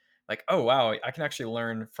do it like oh wow I can actually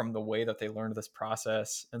learn from the way that they learned this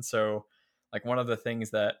process. And so like one of the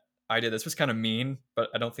things that I did, this was kind of mean but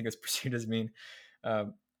I don't think it's perceived as mean.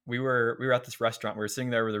 We were at this restaurant, we were sitting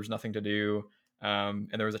there where there was nothing to do, and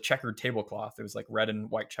there was a checkered tablecloth. It was like red and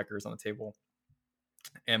white checkers on the table,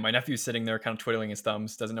 and my nephew's sitting there kind of twiddling his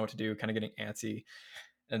thumbs, doesn't know what to do, kind of getting antsy.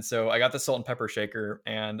 And so I got the salt and pepper shaker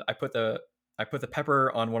and I put the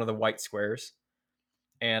pepper on one of the white squares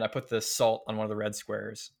and I put the salt on one of the red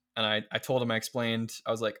squares. And I told him, I explained,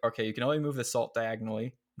 I was like, okay, you can only move the salt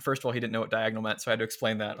diagonally. First of all, he didn't know what diagonal meant, so I had to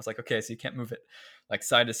explain that. I was like, okay, so you can't move it like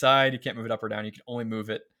side to side, you can't move it up or down, you can only move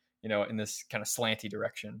it, in this kind of slanty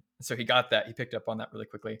direction. And so he got that, he picked up on that really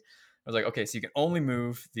quickly. I was like, okay, so you can only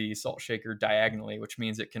move the salt shaker diagonally, which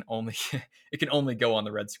means it can only it can only go on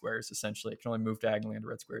the red squares. Essentially, it can only move diagonally on the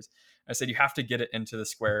red squares. I said you have to get it into the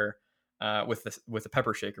square with the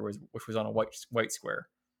pepper shaker, which was on a white square,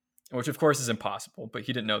 which of course is impossible, but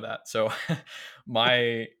he didn't know that. So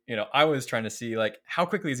I was trying to see like how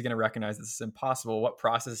quickly is he going to recognize this is impossible? What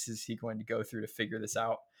process is he going to go through to figure this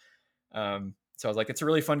out? So I was like, it's a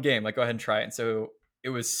really fun game. Like, go ahead and try it. And so it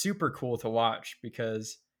was super cool to watch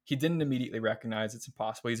because he didn't immediately recognize it's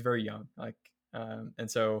impossible. He's very young. Like, and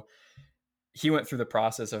so he went through the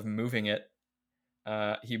process of moving it.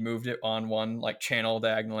 He moved it on one like channel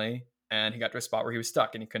diagonally, and he got to a spot where he was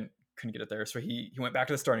stuck and he couldn't get it there. So he went back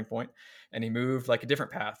to the starting point and he moved like a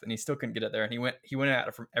different path and he still couldn't get it there. And he went at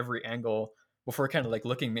it from every angle before kind of like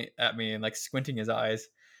looking at me and like squinting his eyes.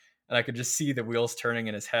 And I could just see the wheels turning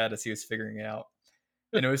in his head as he was figuring it out.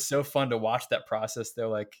 And it was so fun to watch that process though.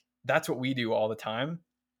 Like that's what we do all the time,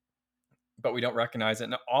 but we don't recognize it.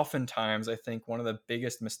 And oftentimes I think one of the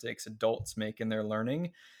biggest mistakes adults make in their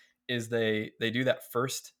learning is they do that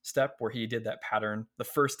first step where he did that pattern the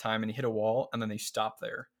first time and he hit a wall and then they stop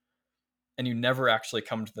there. And you never actually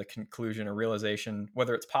come to the conclusion or realization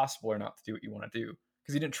whether it's possible or not to do what you want to do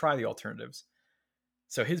because you didn't try the alternatives.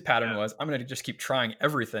 So his pattern yeah. was I'm going to just keep trying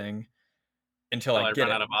everything until I Until I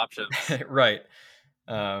get run out of options. it. Right.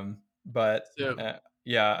 But So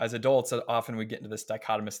yeah, as adults, often we get into this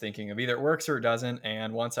dichotomous thinking of either it works or it doesn't.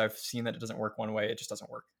 And once I've seen that it doesn't work one way, it just doesn't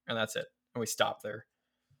work. And that's it. And we stop there.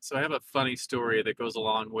 So I have a funny story that goes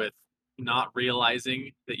along with not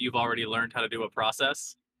realizing that you've already learned how to do a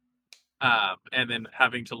process, and then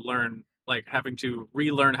having to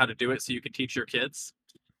relearn how to do it so you can teach your kids.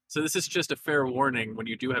 So this is just a fair warning when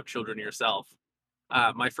you do have children yourself.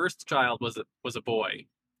 My first child was a boy.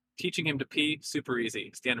 Teaching him to pee, super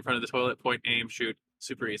easy. Stand in front of the toilet, point, aim, shoot,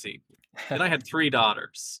 super easy. Then I had three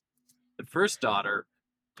daughters. The first daughter,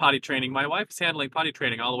 potty training. My wife is handling potty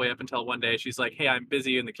training all the way up until one day she's like, "Hey, I'm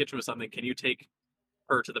busy in the kitchen with something. Can you take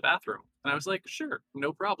her to the bathroom?" And I was like, "Sure,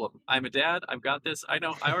 no problem. I'm a dad. I've got this. I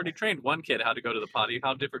know. I already trained one kid how to go to the potty.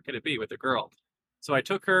 How different could it be with a girl?" So I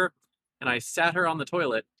took her and I sat her on the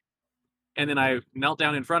toilet, and then I knelt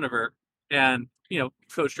down in front of her and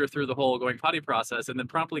coached her through the whole going potty process, and then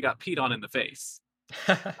promptly got peed on in the face,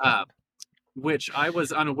 uh, which I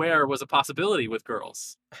was unaware was a possibility with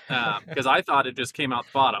girls, because I thought it just came out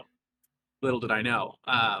the bottom. Little did I know.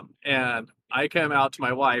 And I came out to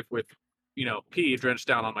my wife with, pee drenched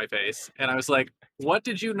down on my face, and I was like, "What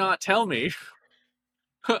did you not tell me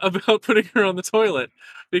about putting her on the toilet?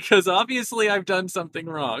 Because obviously I've done something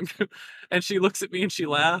wrong." And she looks at me and she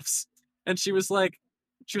laughs, and she was like,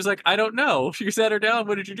 "I don't know. You set her down.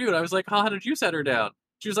 What did you do?" And I was like, "Huh, how did you set her down?"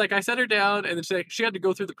 She was like, "I set her down," and then she had to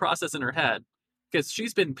go through the process in her head because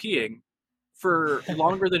she's been peeing for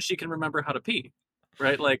longer than she can remember how to pee,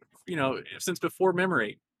 right? Like, since before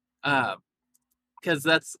memory. Uh, because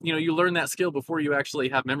that's, you learn that skill before you actually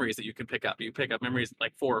have memories that you can pick up. You pick up memories at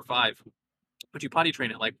like 4 or 5, but you potty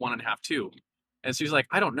train at like 1.5, 2. And she's like,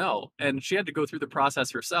 "I don't know." And she had to go through the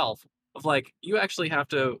process herself of like, you actually have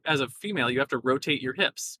to, as a female, you have to rotate your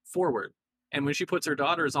hips forward. And when she puts her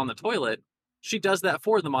daughters on the toilet, she does that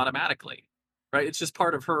for them automatically, right? It's just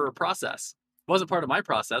part of her process. It wasn't part of my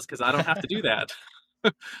process because I don't have to do that.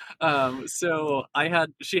 So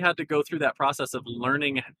she had to go through that process of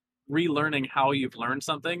relearning how you've learned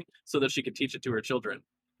something so that she could teach it to her children.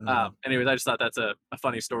 Mhm. Anyways, I just thought that's a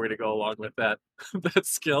funny story to go along with that that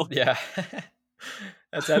skill. Yeah.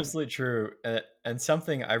 That's absolutely true. And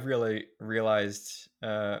something I really realized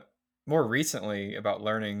more recently about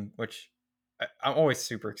learning, which I'm always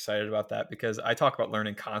super excited about that because I talk about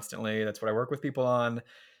learning constantly. That's what I work with people on.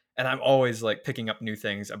 And I'm always like picking up new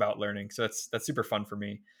things about learning. So that's super fun for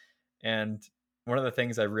me. And one of the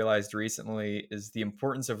things I realized recently is the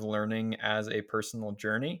importance of learning as a personal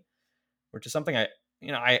journey, which is something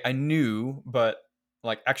I knew, but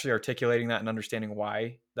like actually articulating that and understanding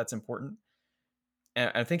why that's important.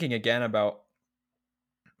 And I'm thinking again about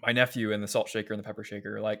my nephew and the salt shaker and the pepper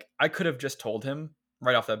shaker. Like I could have just told him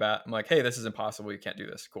right off the bat, I'm like, "Hey, this is impossible. You can't do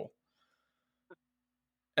this." Cool.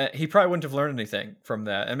 He probably wouldn't have learned anything from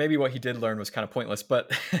that, and maybe what he did learn was kind of pointless.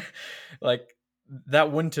 But like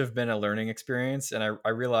that wouldn't have been a learning experience. And I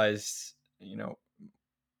realized,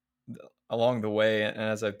 along the way, and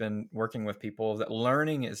as I've been working with people, that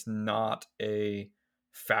learning is not a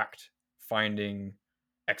fact finding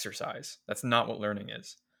exercise. That's not what learning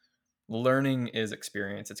is. Learning is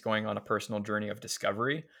experience. It's going on a personal journey of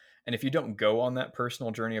discovery. And if you don't go on that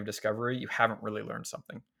personal journey of discovery, you haven't really learned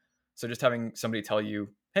something. So just having somebody tell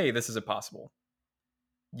you, "Hey, this is impossible."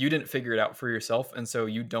 You didn't figure it out for yourself. And so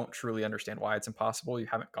you don't truly understand why it's impossible. You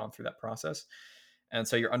haven't gone through that process. And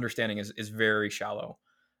so your understanding is very shallow.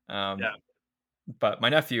 Um, Yeah, but my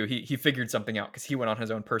nephew, he figured something out because he went on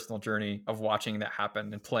his own personal journey of watching that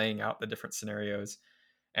happen and playing out the different scenarios,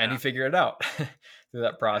 and he yeah. figured it out through that I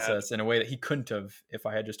had process in a way that he couldn't have if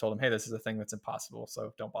I had just told him, "Hey, this is a thing that's impossible,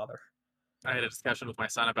 so don't bother." I had a discussion with my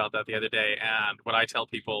son about that the other day, and what I tell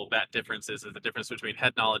people that difference is the difference between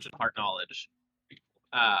head knowledge and heart knowledge.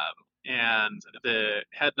 Um, and the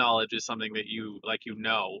head knowledge is something that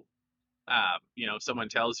if someone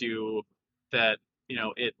tells you that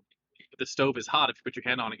it the stove is hot, if you put your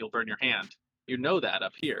hand on it, you'll burn your hand. You know that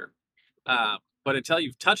up here, but until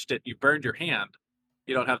you've touched it, you've burned your hand.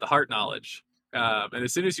 You don't have the heart knowledge, and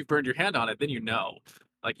as soon as you've burned your hand on it, then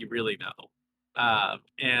like you really know.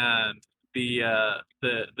 And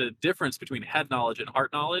the difference between head knowledge and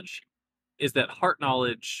heart knowledge is that heart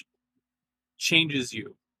knowledge changes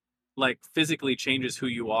you, like physically changes who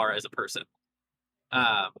you are as a person,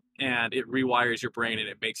 um, and it rewires your brain and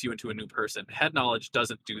it makes you into a new person. Head knowledge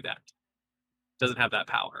doesn't do that, doesn't have that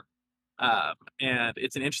power. And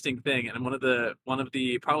it's an interesting thing, and one of the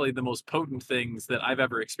probably the most potent things that I've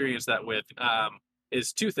ever experienced that with,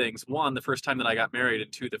 is two things. One, the first time that I got married,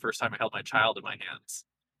 and two, the first time I held my child in my hands.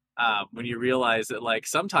 When you realize that, like,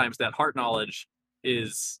 sometimes that heart knowledge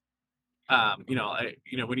is,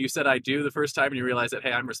 when you said "I do" the first time, and you realize that,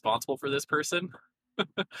 hey, I'm responsible for this person,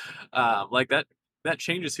 like that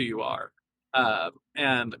changes who you are.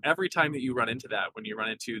 And every time that you run into that, when you run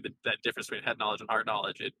into that difference between head knowledge and heart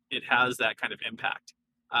knowledge, it has that kind of impact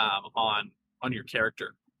on your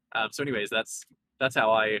character. So, anyways, that's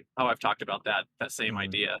how I've talked about that same Mhm.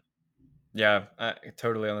 idea. Yeah,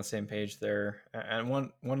 totally on the same page there. And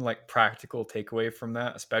one like practical takeaway from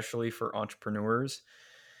that, especially for entrepreneurs,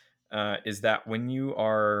 is that when you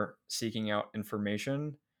are seeking out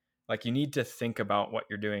information, like you need to think about what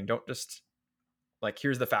you're doing. Don't just like,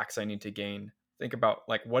 here's the facts I need to gain. Think about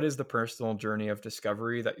like, what is the personal journey of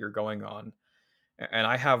discovery that you're going on? And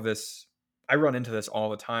I run into this all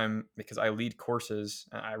the time because I lead courses.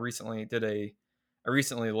 I recently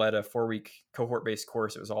led a 4-week cohort based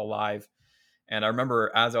course. It was all live. And I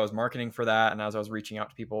remember as I was marketing for that and as I was reaching out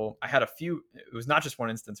to people, I had it was not just one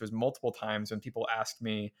instance, it was multiple times when people asked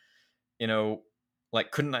me, you know,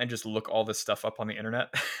 like, couldn't I just look all this stuff up on the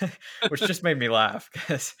internet? Which just made me laugh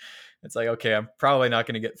because it's like, okay, I'm probably not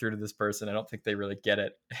going to get through to this person. I don't think they really get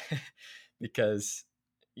it because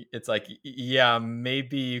it's like, yeah,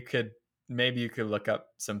 maybe you could look up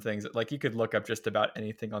some things. Like you could look up just about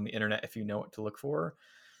anything on the internet if you know what to look for.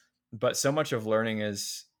 But so much of learning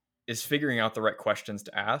is figuring out the right questions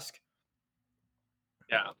to ask,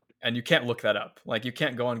 Yeah, and you can't look that up. Like you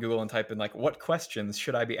can't go on Google and type in like, what questions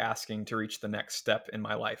should I be asking to reach the next step in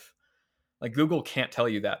my life? Like Google can't tell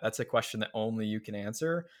you that. That's a question that only you can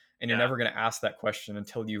answer, and you're yeah, never going to ask that question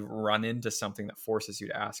until you run into something that forces you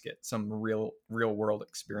to ask it, some real world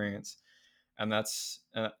experience. And that's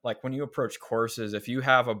like when you approach courses, if you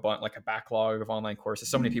have like a backlog of online courses,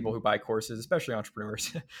 so many people who buy courses, especially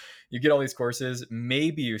entrepreneurs, you get all these courses,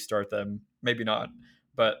 maybe you start them, maybe not,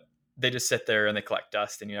 but they just sit there and they collect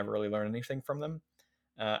dust and you never really learn anything from them.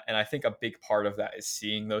 And I think a big part of that is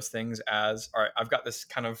seeing those things as, all right, I've got this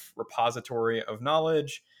kind of repository of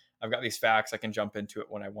knowledge, I've got these facts, I can jump into it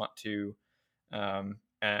when I want to. And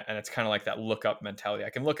it's kind of like that look up mentality.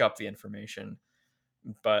 I can look up the information,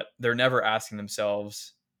 but they're never asking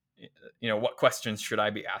themselves, what questions should I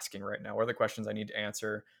be asking right now? What are the questions I need to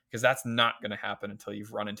answer? Because that's not going to happen until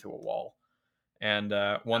you've run into a wall. And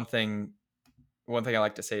yeah, one thing I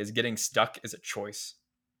like to say is getting stuck is a choice.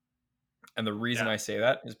 And the reason yeah, I say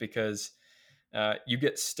that is because you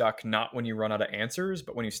get stuck not when you run out of answers,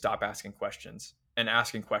 but when you stop asking questions. And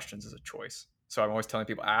asking questions is a choice. So I'm always telling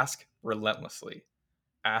people, ask relentlessly.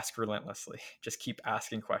 Ask relentlessly. Just keep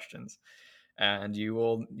asking questions, and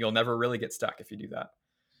you'll never really get stuck if you do that.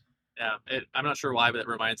 yeah. I'm not sure why, but it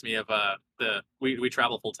reminds me of the we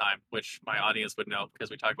travel full time, which my audience would know because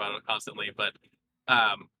we talk about it constantly. But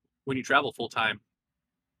when you travel full time,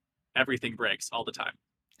 everything breaks all the time.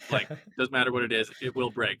 Like doesn't matter what it is, it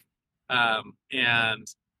will break. And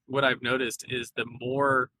what I've noticed is the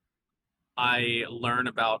more I learn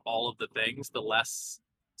about all of the things, the less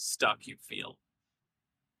stuck you feel.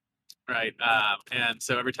 Right. And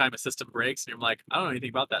so every time a system breaks, and you're like, I don't know anything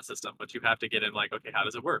about that system, but you have to get in like, okay, how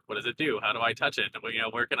does it work? What does it do? How do I touch it? And,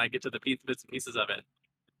 where can I get to the bits and pieces of it?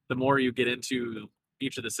 The more you get into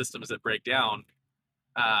each of the systems that break down,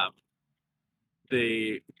 um,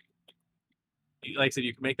 they, like I said,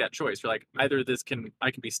 you can make that choice. You're like, either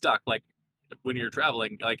I can be stuck. Like when you're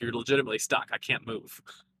traveling, like you're legitimately stuck. I can't move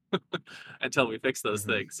until we fix those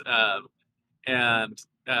Hmm. things. And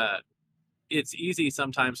it's easy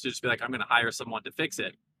sometimes to just be like, I'm going to hire someone to fix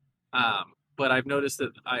it. But I've noticed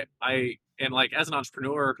that I and like as an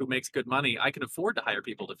entrepreneur who makes good money, I can afford to hire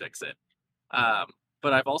people to fix it. Um,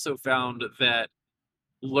 but I've also found that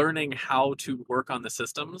learning how to work on the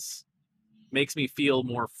systems makes me feel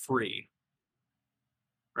more free,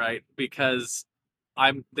 right? Because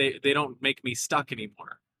they don't make me stuck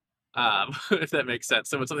anymore. If that makes sense.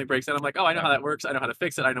 So when something breaks down, I'm like, oh, I know Yeah. how that works. I know how to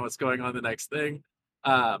fix it. I know what's going on the next thing.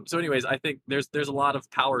 So, anyways, I think there's a lot of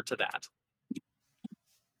power to that.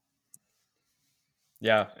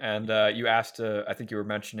 Yeah. And you asked, I think you were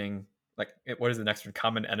mentioning, like, what is the next one?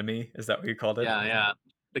 Common enemy? Is that what you called it? Yeah, yeah.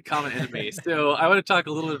 The common enemy. So I want to talk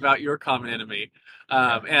a little bit about your common enemy.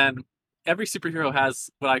 Yeah. And every superhero has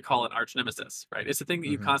what I call an arch nemesis, right? It's the thing that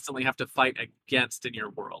you Hmm. constantly have to fight against in your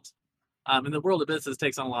world. And the world of business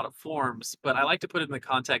takes on a lot of forms, but I like to put it in the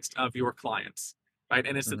context of your clients, right?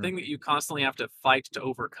 And it's the Hmm. thing that you constantly have to fight to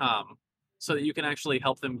overcome so that you can actually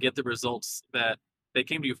help them get the results that they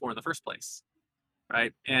came to you for in the first place,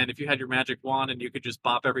 right? And if you had your magic wand and you could just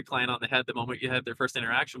bop every client on the head the moment you had their first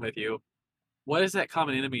interaction with you, what is that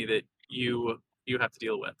common enemy that you have to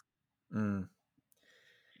deal with? Mm.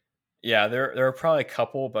 Yeah, there are probably a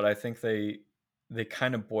couple, but I think they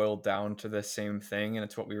kind of boil down to the same thing, and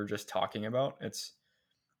it's what we were just talking about. It's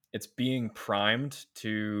being primed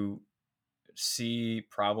to see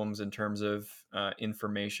problems in terms of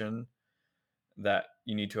information that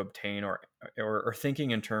you need to obtain, or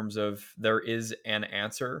thinking in terms of there is an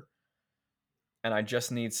answer and I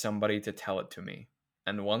just need somebody to tell it to me.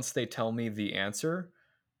 And once they tell me the answer,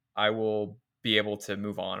 I will be able to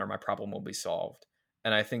move on or my problem will be solved.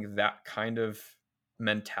 And I think that kind of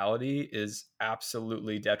mentality is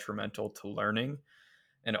absolutely detrimental to learning,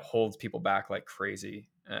 and it holds people back like crazy.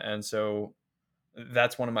 And so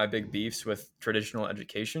that's one of my big beefs with traditional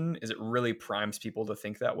education is it really primes people to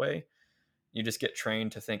think that way. You just get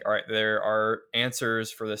trained to think, all right, there are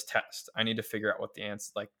answers for this test. I need to figure out what the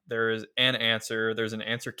answer, like there is an answer, there's an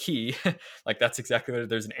answer key. Like that's exactly what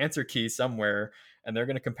there's an answer key somewhere. And they're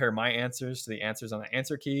going to compare my answers to the answers on the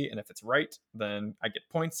answer key. And if it's right, then I get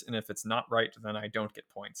points. And if it's not right, then I don't get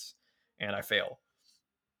points and I fail.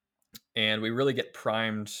 And we really get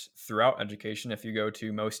primed throughout education. If you go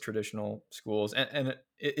to most traditional schools, and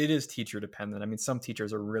it is teacher dependent. I mean, some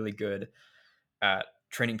teachers are really good at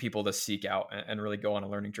training people to seek out and really go on a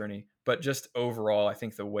learning journey. But just overall, I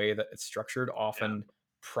think the way that it's structured often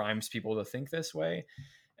primes people to think this way.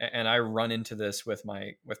 And I run into this with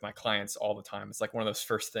my clients all the time. It's like one of those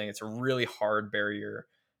first things. It's a really hard barrier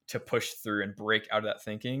to push through and break out of that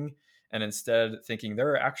thinking. And instead thinking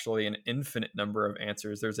there are actually an infinite number of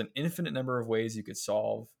answers. There's an infinite number of ways you could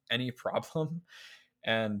solve any problem.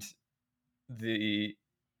 And the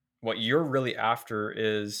what you're really after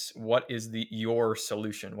is what is your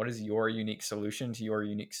solution, what is your unique solution to your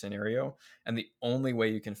unique scenario, and the only way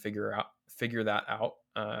you can figure that out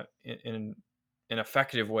in an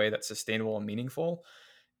effective way that's sustainable and meaningful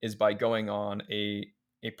is by going on a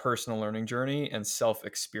personal learning journey and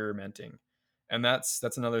self-experimenting. And that's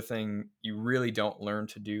another thing you really don't learn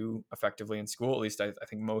to do effectively in school. At least I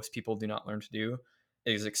think most people do not learn to do,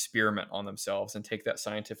 is experiment on themselves and take that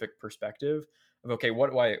scientific perspective of, okay,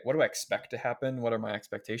 what do I expect to happen? What are my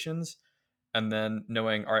expectations? And then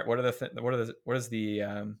knowing, all right, what is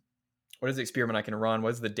the experiment I can run?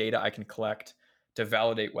 What is the data I can collect to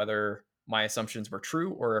validate whether my assumptions were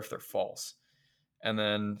true or if they're false? And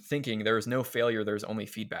then thinking there is no failure, there's only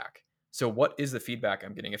feedback. So what is the feedback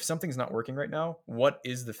I'm getting? If something's not working right now, what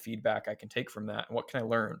is the feedback I can take from that? What can I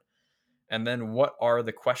learn? And then what are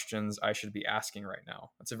the questions I should be asking right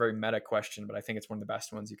now? That's a very meta question, but I think it's one of the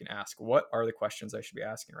best ones you can ask. What are the questions I should be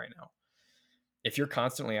asking right now? If you're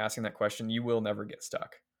constantly asking that question, you will never get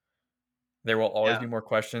stuck. There will always be more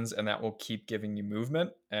questions, and that will keep giving you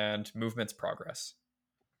movement, and movement's progress.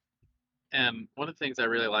 And one of the things I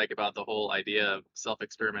really like about the whole idea of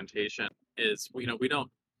self-experimentation is, we don't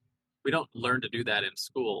learn to do that in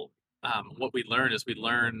school. What we learn is we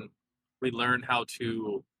learn how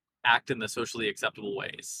to act in the socially acceptable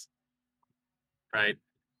ways, right?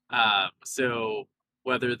 So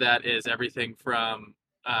whether that is everything from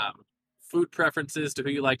food preferences to who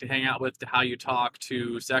you like to hang out with, to how you talk,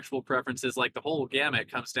 to sexual preferences, like the whole gamut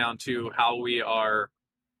comes down to how we are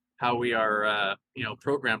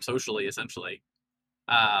programmed socially, essentially.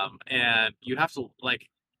 And you have to, like,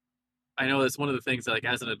 I know that's one of the things that, like,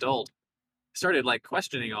 as an adult, started like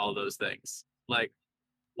questioning all of those things. Like,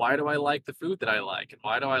 why do I like the food that I like, and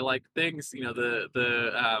why do I like things?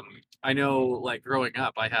 I know, like, growing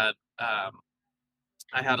up, I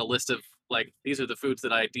had a list of, like, these are the foods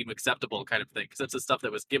that I deem acceptable, kind of thing, because that's the stuff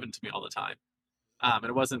that was given to me all the time. And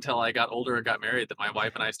it wasn't until I got older and got married that my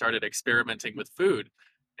wife and I started experimenting with food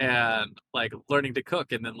and, like, learning to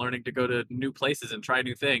cook, and then learning to go to new places and try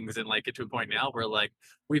new things, and, like, get to a point now where, like,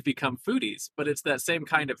 we've become foodies. But it's that same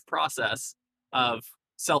kind of process of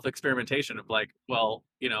self-experimentation of, like, well,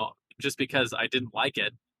 just because I didn't like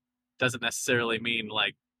it doesn't necessarily mean,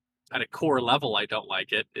 like, at a core level I don't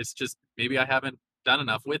like it. It's just maybe I haven't done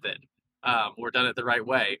enough with it, or done it the right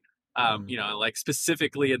way. Like,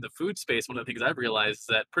 specifically in the food space, one of the things I've realized is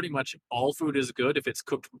that pretty much all food is good if it's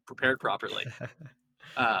cooked, prepared properly.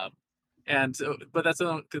 And so, but that's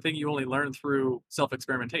the thing you only learn through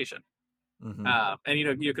self-experimentation. Mm-hmm.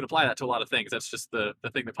 And you can apply that to a lot of things. That's just the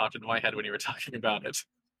thing that popped into my head when you were talking about it.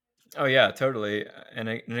 Oh yeah, totally. And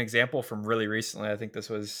an example from really recently, I think this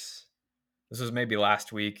was maybe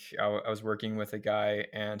last week. I was working with a guy,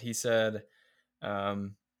 and he said,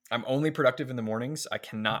 I'm only productive in the mornings. I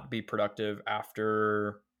cannot be productive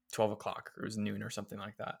after 12 o'clock, or it was noon or something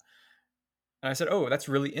like that. And I said, oh, that's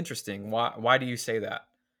really interesting. Why do you say that?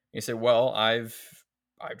 And he said, well, I've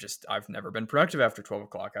never been productive after 12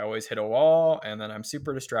 o'clock. I always hit a wall, and then I'm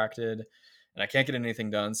super distracted and I can't get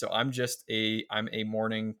anything done. So I'm a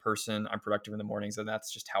morning person. I'm productive in the mornings, and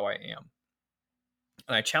that's just how I am.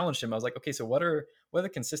 And I challenged him. I was like, okay, so what are the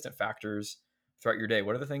consistent factors throughout your day?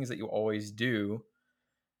 What are the things that you always do?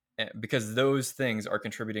 Because those things are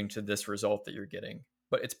contributing to this result that you're getting.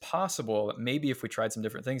 but it's possible that maybe if we tried some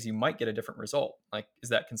different things, you might get a different result. Like, is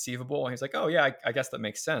that conceivable? And he's like, oh yeah, I guess that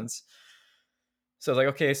makes sense. So I was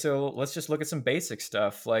like, okay, so let's just look at some basic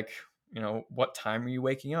stuff. Like, what time are you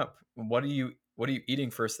waking up? What are you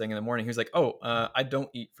eating first thing in the morning? He was like, oh, I don't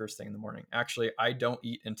eat first thing in the morning. Actually, I don't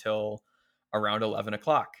eat until around 11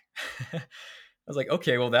 o'clock. I was like,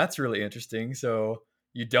 okay, well, that's really interesting. So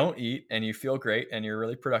you don't eat and you feel great and you're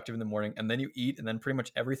really productive in the morning, and then you eat, and then pretty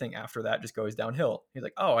much everything after that just goes downhill. He's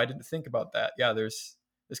like, oh, I didn't think about that. Yeah, there's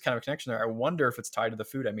this kind of a connection there. I wonder if it's tied to the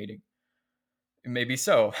food I'm eating. Maybe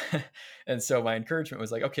so. And so my encouragement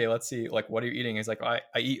was like, okay, let's see, like, what are you eating? He's like, I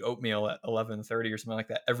eat oatmeal at 11:30 or something like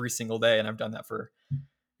that every single day, and I've done that for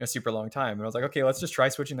a super long time. And I was like, okay, let's just try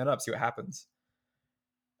switching that up, see what happens.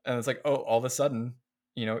 And it's like, oh, all of a sudden,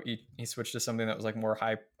 he switched to something that was like more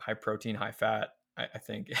high protein, high fat. I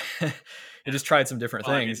think he just tried some different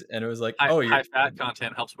Well, I mean, things, and it was like, high, oh, high fat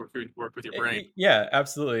content helps work with your brain. yeah,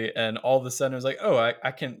 absolutely. And all of a sudden, it was like, oh,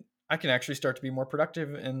 I can actually start to be more productive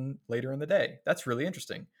later in the day. That's really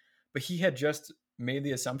interesting. But he had just made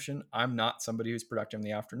the assumption I'm not somebody who's productive in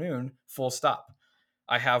the afternoon. Full stop.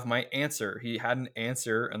 I have my answer. He had an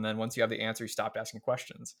answer, and then once you have the answer, you stopped asking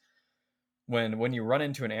questions. When you run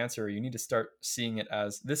into an answer, you need to start seeing it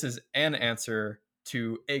as this is an answer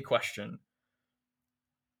to a question,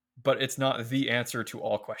 but it's not the answer to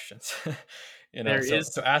all questions. There so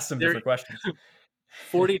is ask some there different questions.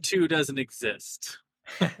 42 doesn't exist.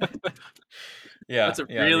 Yeah, That's a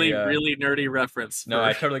yeah. really, really nerdy reference No, for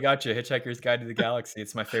I totally got you. Hitchhiker's Guide to the Galaxy.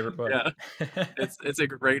 It's my favorite book. yeah. It's a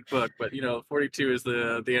great book, but 42 is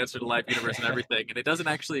the answer to life, universe, and everything, and it doesn't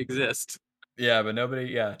actually exist. Yeah, but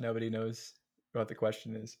nobody knows what the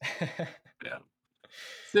question is. Yeah.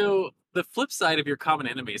 So the flip side of your common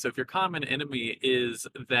enemy. So if your common enemy is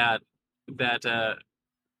that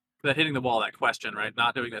hitting the wall, that question, right?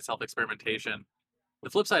 Not doing that self experimentation. The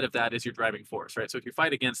flip side of that is your driving force, right? So if you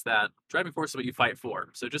fight against that, driving force is what you fight for.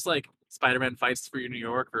 So just like Spider-Man fights for New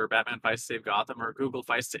York, or Batman fights to save Gotham, or Google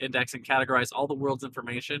fights to index and categorize all the world's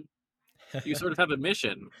information, you sort of have a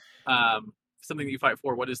mission, something that you fight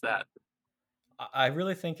for. What is that? I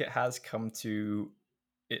really think it has come to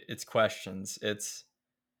its questions.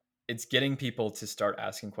 It's getting people to start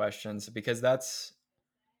asking questions, because that's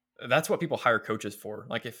what people hire coaches for.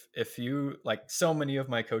 Like, if you, like, so many of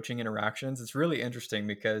my coaching interactions, it's really interesting,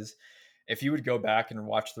 because if you would go back and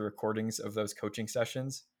watch the recordings of those coaching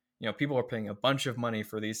sessions, people are paying a bunch of money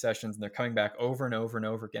for these sessions, and they're coming back over and over and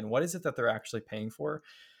over again. What is it that they're actually paying for?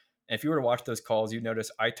 And if you were to watch those calls, you'd notice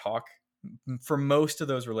I talk, for most of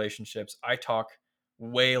those relationships, I talk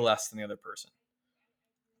way less than the other person.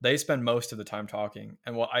 They spend most of the time talking,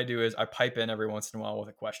 and what I do is I pipe in every once in a while with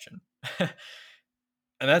a question.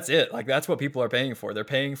 And that's it. Like, that's what people are paying for. They're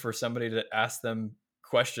paying for somebody to ask them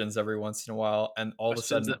questions every once in a while, and all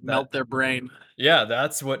Questions of a sudden that melt their brain. yeah,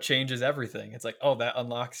 that's what changes everything. It's like, oh, that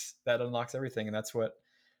unlocks everything. And that's what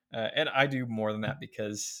and I do more than that,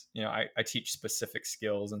 because I teach specific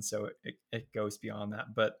skills, and so it goes beyond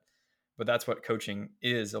that. But that's what coaching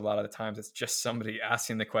is. A lot of the times it's just somebody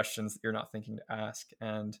asking the questions that you're not thinking to ask.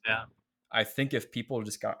 And Yeah. I think if people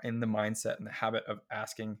just got in the mindset and the habit of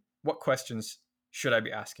asking, what questions should I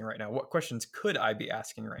be asking right now? What questions could I be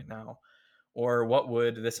asking right now? Or what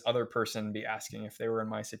would this other person be asking if they were in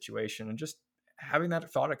my situation? And just having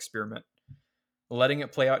that thought experiment, letting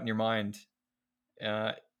it play out in your mind,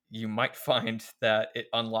 you might find that it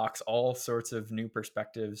unlocks all sorts of new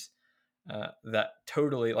perspectives, that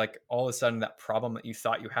totally, like, all of a sudden that problem that you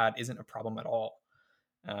thought you had isn't a problem at all.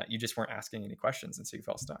 You just weren't asking any questions, and so you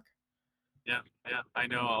felt stuck. Yeah. I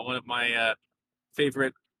know one of my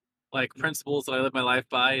favorite principles that I live my life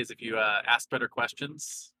by is if you ask better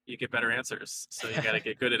questions, you get better answers. So you got to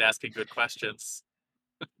get good at asking good questions.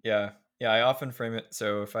 Yeah. I often frame it.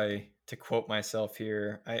 So if I to quote myself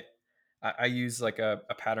here, I use like a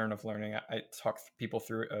pattern of learning. I talk people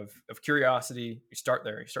through of curiosity. You start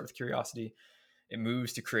there. You start with curiosity. It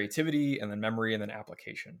moves to creativity, and then memory, and then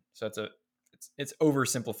application. So it's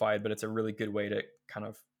oversimplified, but it's a really good way to kind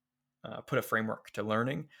of put a framework to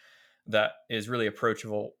learning that is really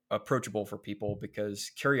approachable for people,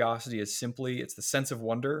 because curiosity is simply, it's the sense of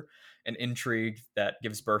wonder and intrigue that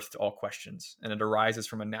gives birth to all questions, and it arises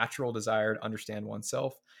from a natural desire to understand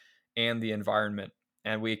oneself and the environment.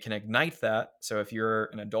 And we can ignite that. So if you're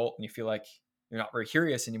an adult and you feel like you're not very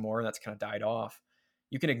curious anymore, and that's kind of died off,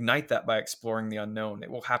 you can ignite that by exploring the unknown. It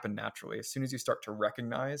will happen naturally. As soon as you start to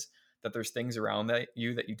recognize that there's things around that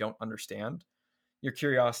you don't understand, your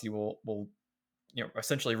curiosity will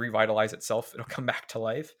essentially revitalize itself. It'll come back to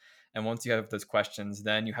life. And once you have those questions,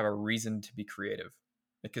 then you have a reason to be creative.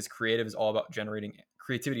 because creativity is all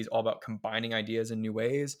about combining ideas in new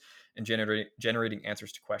ways and generating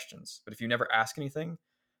answers to questions. But if you never ask anything,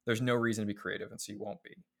 there's no reason to be creative, and so you won't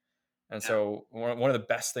be. And Yeah. so one of the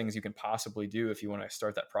best things you can possibly do if you want to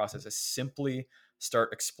start that process is simply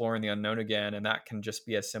start exploring the unknown again. And that can just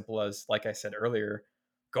be as simple as, like I said earlier,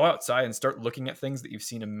 go outside and start looking at things that you've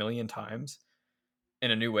seen a million times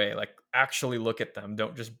in a new way. Like, actually look at them.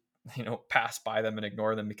 Don't just, pass by them and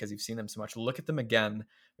ignore them because you've seen them so much. Look at them again,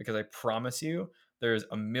 because I promise you there's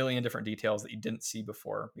a million different details that you didn't see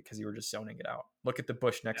before because you were just zoning it out. Look at the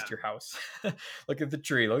bush next Yeah. to your house. Look at the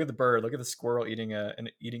tree. Look at the bird. Look at the squirrel eating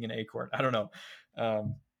an acorn. I don't know.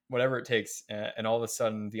 Whatever it takes. And all of a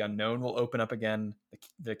sudden the unknown will open up again.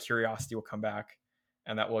 The curiosity will come back,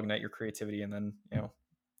 and that will ignite your creativity. And then,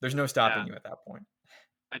 there's no Yeah. stopping you at that point.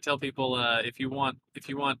 I tell people, if you want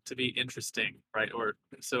to be interesting, right? Or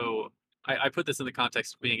so I put this in the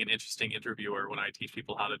context of being an interesting interviewer when I teach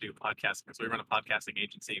people how to do podcasting, because we run a podcasting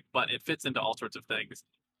agency, but it fits into all sorts of things.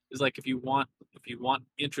 It's like, if you want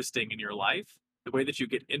interesting in your life, the way that you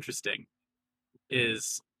get interesting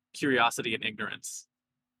is curiosity and ignorance,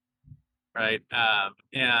 right?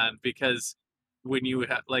 And because when you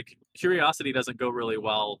have, like, curiosity doesn't go really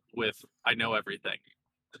well with I know everything.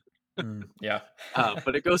 Yeah.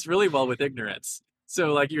 But it goes really well with ignorance.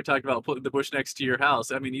 So, like you're talking about putting the bush next to your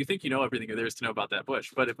house. I mean, you think you know everything there is to know about that bush,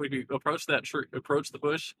 but if we approach approach the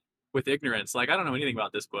bush with ignorance, like, I don't know anything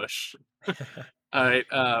about this bush. All right,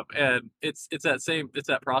 and it's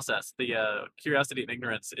that process. The curiosity and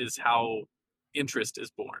ignorance is how interest is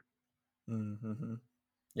born. Mm-hmm.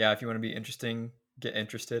 Yeah, if you want to be interesting, get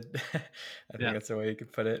interested. I think Yeah, that's the way you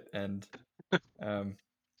could put it. And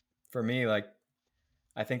for me, like,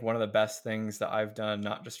 I think one of the best things that I've done,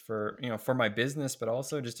 not just for my business, but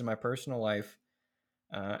also just in my personal life,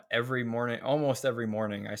 every morning, almost every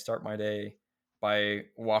morning, I start my day by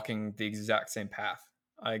walking the exact same path.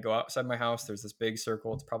 I go outside my house. There's this big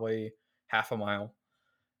circle. It's probably half a mile.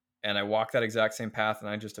 And I walk that exact same path, and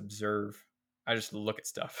I just observe. I just look at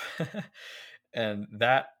stuff. And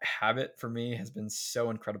that habit for me has been so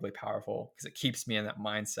incredibly powerful because it keeps me in that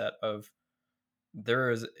mindset of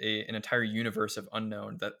there is an entire universe of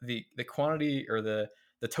unknown, that the quantity or the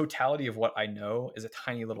totality of what I know is a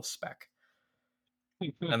tiny little speck.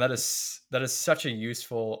 And that is such a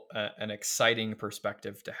useful and exciting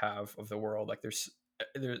perspective to have of the world. Like, there's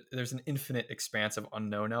an infinite expanse of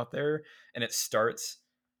unknown out there, and it starts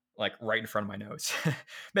like right in front of my nose,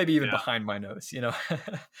 maybe even yeah, behind my nose,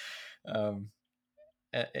 um,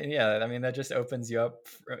 and yeah, I mean, that just opens you up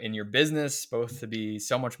in your business, both to be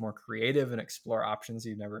so much more creative and explore options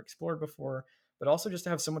you've never explored before, but also just to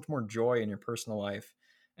have so much more joy in your personal life,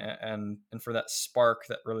 and for that spark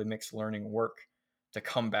that really makes learning work to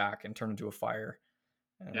come back and turn into a fire.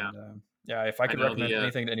 yeah. And yeah, if I I could know recommend the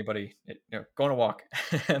anything to anybody, go on a walk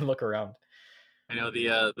and look around.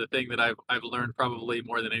 the thing that I've learned probably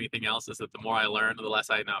more than anything else is that the more I learn, the less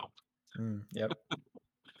I know. Yep,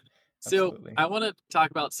 So absolutely. I want to talk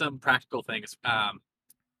about some practical things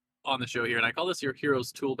on the show here, and I call this your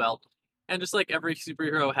hero's tool belt. And just like every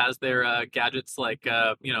superhero has their gadgets, like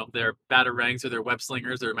their batarangs or their web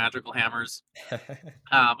slingers, their magical hammers.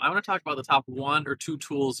 I want to talk about the top one or two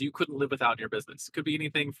tools you couldn't live without in your business. It could be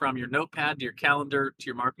anything from your notepad to your calendar to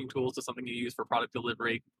your marketing tools to something you use for product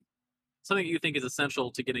delivery, something that you think is essential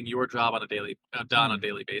to getting your job on a daily done on a Hmm.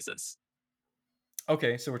 daily basis.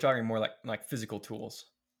 Okay, so we're talking more like physical tools.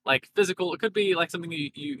 Like physical, it could be like something you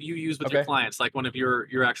use with your Okay. clients, like one of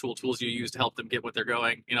your actual tools you use to help them get what they're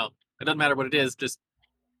going. It doesn't matter what it is, just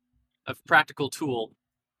a practical tool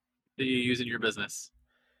that you use in your business.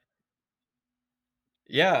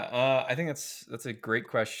 Yeah, I think that's a great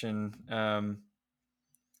question.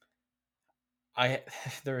 I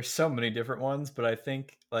there are so many different ones, but I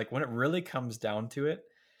think, like, when it really comes down to it,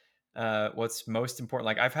 what's most important,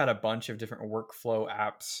 like, I've had a bunch of different workflow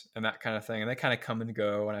apps and that kind of thing, and they kind of come and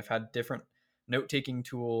go. And I've had different note taking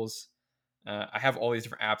tools. I have all these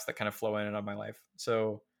different apps that kind of flow in and out of my life.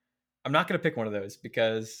 So I'm not going to pick one of those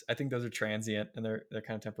because I think those are transient and they're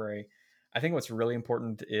kind of temporary. I think what's really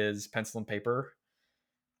important is pencil and paper,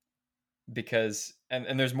 because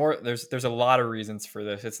and there's more, there's a lot of reasons for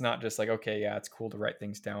this. It's not just like, okay, yeah, it's cool to write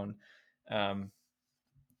things down. um,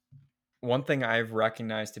 One thing I've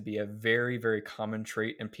recognized to be a very, very common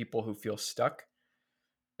trait in people who feel stuck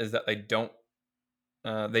is that they don't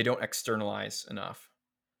externalize enough.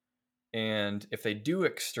 And if they do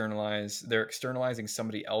externalize, they're externalizing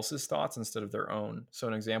somebody else's thoughts instead of their own. So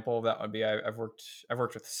an example of that would be, I've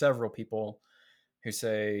worked with several people who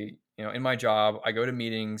say, in my job, I go to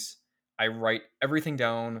meetings, I write everything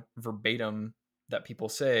down verbatim that people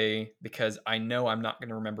say because I know I'm not going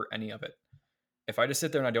to remember any of it. If I just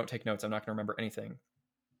sit there and I don't take notes, I'm not going to remember anything.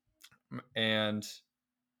 And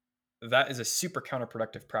that is a super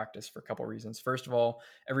counterproductive practice for a couple of reasons. First of all,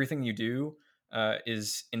 everything you do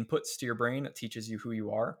is inputs to your brain that teaches you who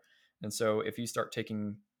you are. And so if you start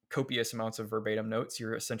taking copious amounts of verbatim notes,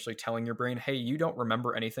 you're essentially telling your brain, hey, you don't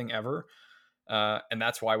remember anything ever. And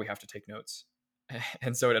that's why we have to take notes.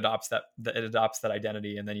 And so it adopts that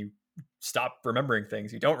identity, and then you stop remembering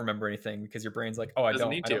things. You don't remember anything because your brain's like, oh, Doesn't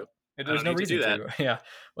need to. There's no reason to. Yeah.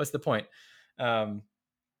 What's the point?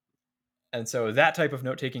 And so that type of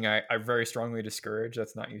note taking, I very strongly discourage.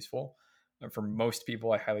 That's not useful. For most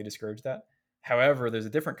people, I highly discourage that. However, there's a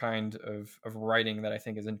different kind of writing that I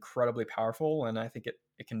think is incredibly powerful, and I think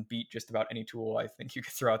it can beat just about any tool I think you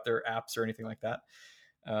could throw out there, apps or anything like that.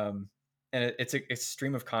 And it's a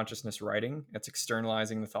stream of consciousness writing. It's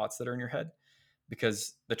externalizing the thoughts that are in your head,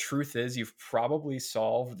 because the truth is you've probably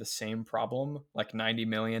solved the same problem like 90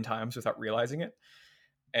 million times without realizing it.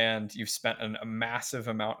 And you've spent a massive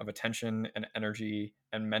amount of attention and energy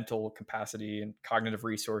and mental capacity and cognitive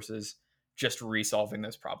resources just resolving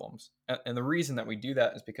those problems. And the reason that we do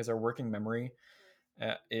that is because our working memory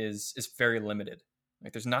is very limited.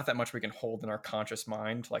 Like there's not that much we can hold in our conscious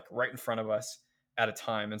mind, like right in front of us at a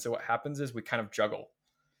time. And so what happens is we kind of juggle.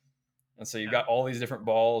 And so you've got all these different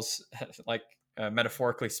balls, like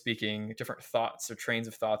metaphorically speaking, different thoughts or trains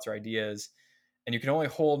of thoughts or ideas. And you can only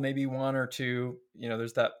hold maybe one or two.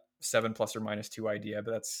 There's that 7 plus or minus 2 idea,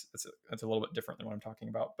 but that's a little bit different than what I'm talking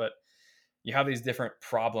about. But you have these different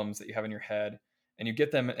problems that you have in your head, and you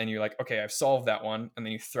get them and you're like, okay, I've solved that one. And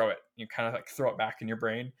then you throw it, you kind of like throw it back in your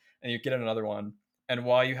brain, and you get another one. And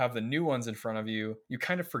while you have the new ones in front of you, you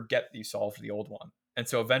kind of forget that you solved the old one. And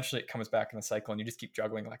so eventually it comes back in the cycle, and you just keep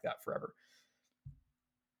juggling like that forever.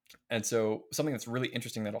 And so something that's really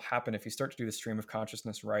interesting that'll happen if you start to do the stream of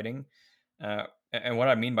consciousness writing, and what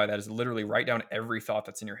I mean by that is literally write down every thought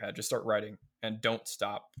that's in your head. Just start writing and don't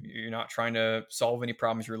stop. You're not trying to solve any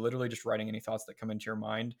problems. You're literally just writing any thoughts that come into your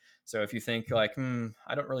mind. So if you think like,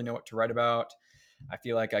 I don't really know what to write about, I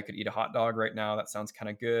feel like I could eat a hot dog right now, that sounds kind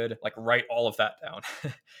of good. Like write all of that down.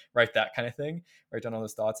 Write that kind of thing. Write down all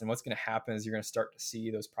those thoughts. And what's going to happen is you're going to start to see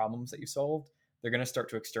those problems that you solved. They're going to start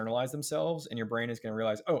to externalize themselves, and your brain is going to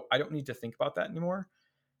realize, oh, I don't need to think about that anymore,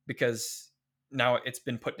 because now it's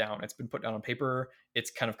been put down. It's been put down on paper. It's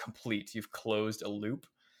kind of complete. You've closed a loop.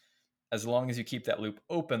 As long as you keep that loop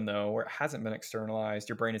open, though, where it hasn't been externalized,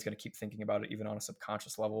 your brain is going to keep thinking about it, even on a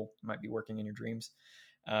subconscious level. It might be working in your dreams.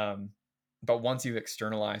 But once you've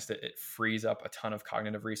externalized it, it frees up a ton of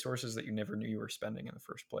cognitive resources that you never knew you were spending in the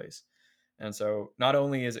first place. And so not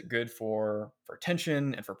only is it good for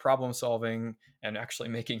attention and for problem solving and actually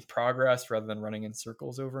making progress rather than running in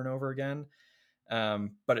circles over and over again,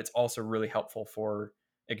 but it's also really helpful for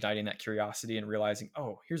igniting that curiosity and realizing,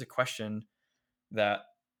 oh, here's a question that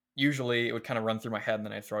usually it would kind of run through my head and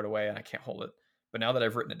then I'd throw it away and I can't hold it. But now that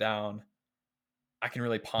I've written it down, I can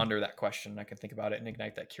really ponder that question. I can think about it and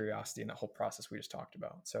ignite that curiosity and that whole process we just talked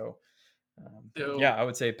about. So yeah, I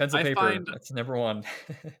would say pencil, paper, that's number one.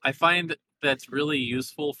 I find that's really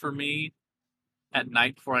useful for me at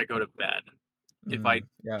night before I go to bed. If I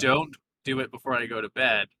don't do it before I go to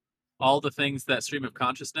bed, all the things that stream of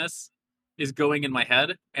consciousness is going in my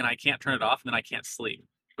head and I can't turn it off, and then I can't sleep.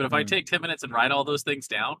 But if I take 10 minutes and write all those things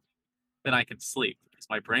down, then I can sleep, because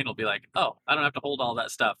my brain will be like, oh, I don't have to hold all that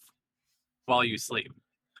stuff while you sleep.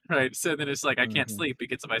 Right. So then it's like, I can't sleep,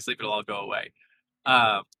 because if I sleep, it'll all go away.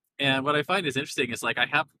 And what I find is interesting is like, I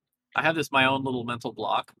have this, my own little mental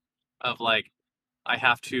block of like, I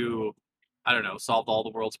have to, I don't know, solve all the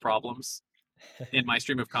world's problems in my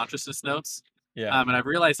stream of consciousness notes. Yeah. And I've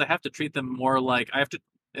realized I have to treat them more like I have to,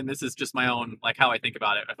 and this is just my own, like how I think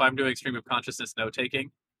about it. If I'm doing stream of consciousness note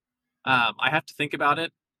taking, I have to think about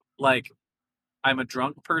it like I'm a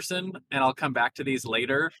drunk person and I'll come back to these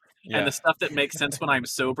later. Yeah. And the stuff that makes sense when I'm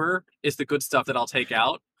sober is the good stuff that I'll take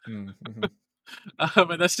out. Mm-hmm.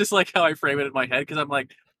 And that's just like how I frame it in my head, because I'm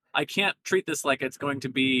like, I can't treat this like it's going to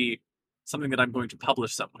be something that I'm going to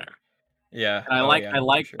publish somewhere. Yeah. And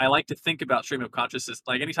I like to think about stream of consciousness.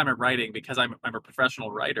 Like anytime I'm writing, because I'm a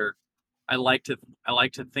professional writer, I like to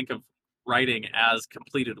think of writing as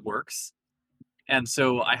completed works. And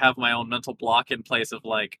so I have my own mental block in place of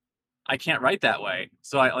like, I can't write that way.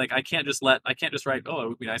 So I can't just write, oh, it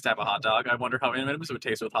would be nice to have a hot dog. I wonder how M&Ms would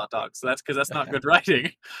taste with hot dogs. So that's because that's not good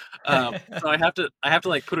writing. So I have to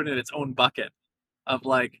like put it in its own bucket of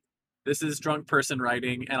like, this is drunk person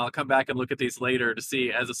writing, and I'll come back and look at these later to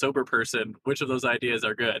see, as a sober person, which of those ideas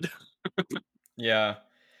are good. Yeah.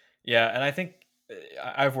 And I think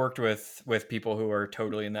I've worked with people who are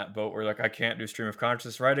totally in that boat where like I can't do stream of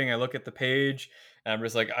consciousness writing. I look at the page and I'm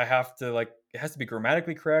just like I have to like it has to be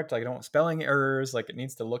grammatically correct. Like I don't want spelling errors. Like it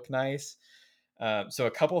needs to look nice. So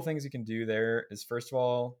a couple of things you can do there is first of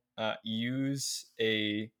all use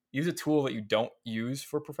a tool that you don't use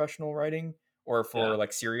for professional writing or Yeah. for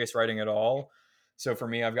like serious writing at all. So for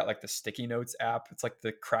me, I've got like the sticky notes app. It's like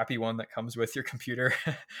the crappy one that comes with your computer.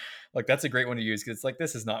 Like that's a great one to use because it's like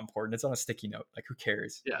this is not important. It's on a sticky note. Like who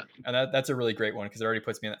cares? Yeah. And that's a really great one because it already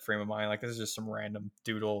puts me in that frame of mind. Like this is just some random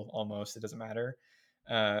doodle almost. It doesn't matter.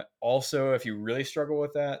 Also, if you really struggle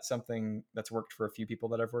with that, something that's worked for a few people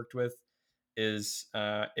that I've worked with is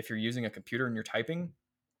if you're using a computer and you're typing,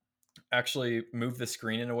 actually move the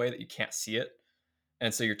screen in a way that you can't see it.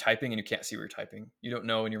 And so you're typing and you can't see what you're typing. You don't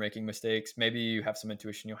know when you're making mistakes. Maybe you have some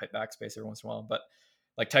intuition. You'll hit backspace every once in a while, but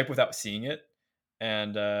like type without seeing it,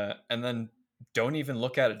 and then don't even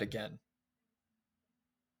look at it again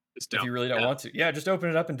Just if don't. you really don't Yeah. want to. Yeah, just open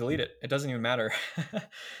it up and delete it. It doesn't even matter.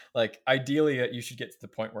 Like ideally, you should get to the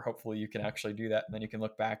point where hopefully you can actually do that, and then you can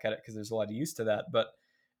look back at it because there's a lot of use to that. But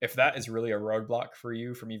if that is really a roadblock for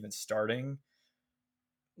you from even starting,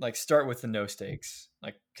 like start with the no stakes,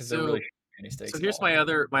 like because there really So shouldn't be any so stakes at here's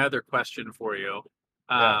all. my other question for you.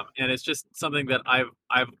 Yeah. And it's just something that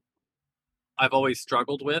I've always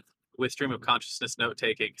struggled with stream of consciousness note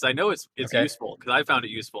taking because I know it's Okay. useful because I found it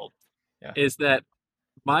useful. Yeah. Is that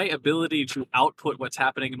my ability to output what's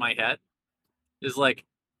happening in my head is like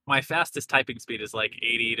my fastest typing speed is like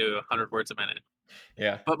 80 to 100 words a minute.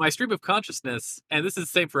 Yeah. But my stream of consciousness, and this is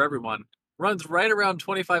the same for everyone, runs right around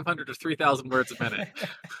 2,500 to 3,000 words a minute.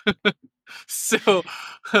 So,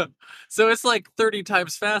 so it's like 30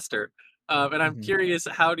 times faster. And I'm Mhm. curious,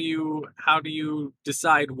 how do you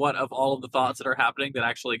decide what of all of the thoughts that are happening that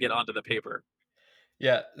actually get onto the paper?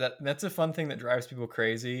 Yeah, that's a fun thing that drives people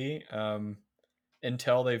crazy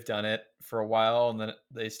until they've done it for a while and then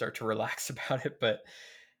they start to relax about it. But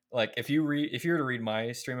like if you were to read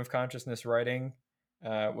my stream of consciousness writing,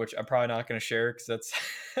 which I'm probably not going to share because that's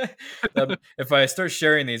if I start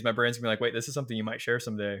sharing these, my brain's gonna be like, wait, this is something you might share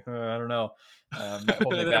someday. I don't know, might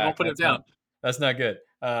hold me And then I won't back. put it down. That's not good.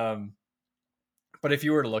 But if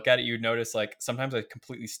you were to look at it, you'd notice like sometimes I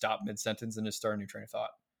completely stop mid sentence and just start a new train of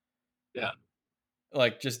thought. Yeah.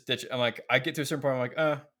 Like just ditch. I'm like I get to a certain point. I'm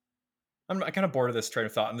like, I'm kind of bored of this train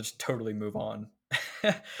of thought and just totally move on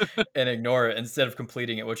and ignore it instead of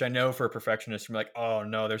completing it, which I know for a perfectionist, you're like, oh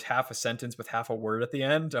no, there's half a sentence with half a word at the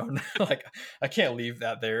end. Oh no, like I can't leave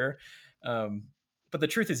that there. Um, but the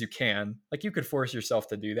truth is you can. Like you could force yourself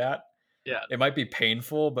to do that. Yeah. It might be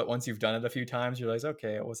painful, but once you've done it a few times, you realize,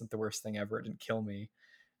 okay, it wasn't the worst thing ever. It didn't kill me.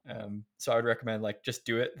 So I would recommend like just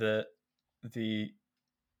do it. The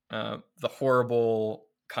the horrible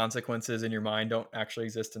consequences in your mind don't actually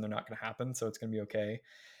exist and they're not going to happen, so it's going to be okay.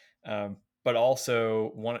 But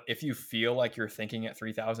also, if you feel like you're thinking at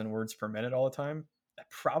 3,000 words per minute all the time, that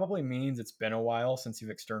probably means it's been a while since you've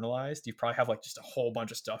externalized. You probably have like just a whole bunch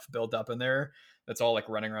of stuff built up in there that's all like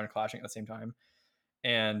running around and clashing at the same time.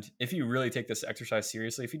 And if you really take this exercise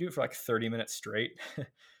seriously, if you do it for like 30 minutes straight,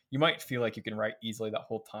 you might feel like you can write easily that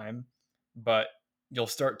whole time, but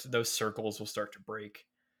those circles will start to break.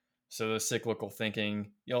 So the cyclical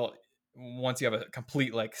thinking, you'll once you have a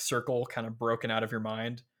complete like circle kind of broken out of your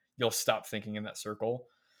mind, you'll stop thinking in that circle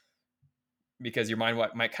because your mind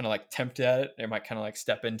might kind of like tempt at it. It might kind of like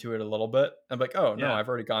step into it a little bit. I'm like, oh no, Yeah. I've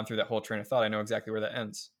already gone through that whole train of thought. I know exactly where that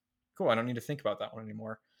ends. Cool. I don't need to think about that one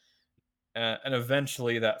anymore. And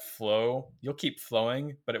eventually that flow, you'll keep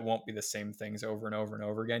flowing, but it won't be the same things over and over and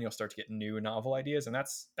over again. You'll start to get new novel ideas, and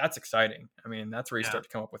that's exciting. I mean, that's where you Yeah. start to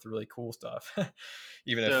come up with really cool stuff,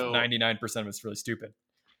 even if So 99% of it's really stupid.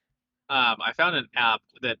 I found an app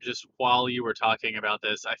that just while you were talking about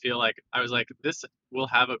this, I feel like I was like, this will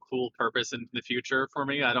have a cool purpose in the future for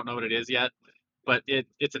me. I don't know what it is yet, but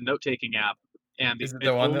it's a note-taking app, and Is it the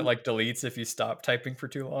its one that only like deletes if you stop typing for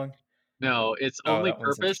too long? no, its Oh, only that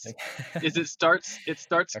one's purpose interesting. is it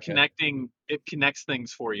starts Okay. connecting it connects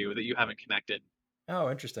things for you that you haven't connected.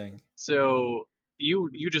 Oh, interesting. So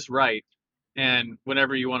you just write, and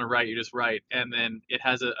whenever you want to write, you just write, and then it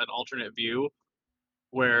has an alternate view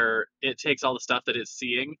where it takes all the stuff that it's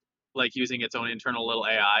seeing, like using its own internal little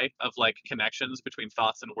AI of like connections between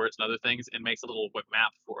thoughts and words and other things, and makes a little web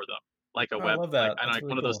map for them, like a Oh, I web, love like that. I don't know, That's like really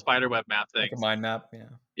one of those cool. spider web map Like a things. mind map. Yeah.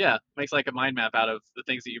 Yeah, makes like a mind map out of the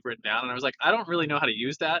things that you've written down. And I was like, I don't really know how to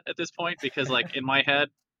use that at this point because like in my head,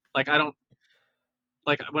 like I don't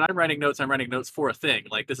like when I'm writing notes for a thing.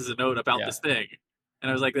 Like this is a note about Yeah. this thing. And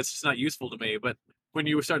I was like, that's just not useful to me. But when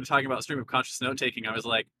you started talking about stream of conscious note taking, I was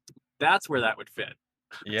like, that's where that would fit.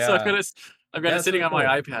 So Yeah. I've got Yeah. it That's sitting really on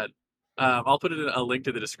my cool. iPad. I'll put it in a link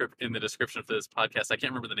to the description for this podcast. I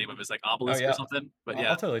can't remember the name of it. It's like Oh Obelisk or yeah, something. But I'll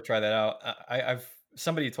yeah, totally try that out. I've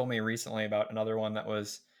somebody told me recently about another one that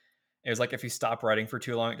was it was like if you stop writing for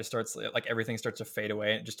too long, it just starts like everything starts to fade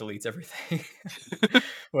away and it just deletes everything.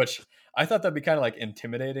 Which I thought that'd be kind of like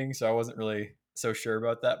intimidating, so I wasn't really so sure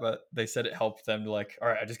about that. But they said it helped them to like, all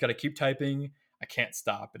right, I just got to keep typing. I can't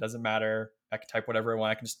stop. It doesn't matter. I can type whatever I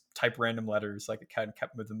want. I can just type random letters. Like it kind of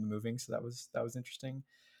kept them moving. So that was interesting.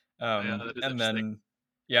 yeah, that is And interesting. then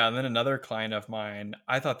yeah, and then another client of mine,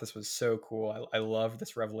 I thought this was so cool. I loved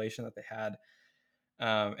this revelation that they had,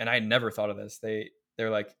 and I never thought of this. They're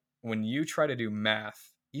like, when you try to do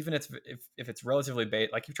math, even if it's relatively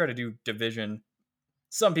bait, like you try to do division,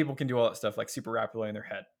 some people can do all that stuff like super rapidly in their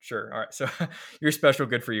head. Sure, all right, so you're special,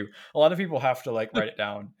 good for you. A lot of people have to like write it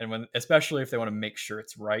down, and when especially if they want to make sure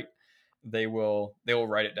it's right, they will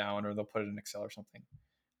write it down or they'll put it in Excel or something.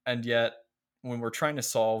 And yet, when we're trying to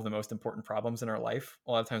solve the most important problems in our life,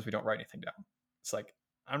 a lot of times we don't write anything down. It's like,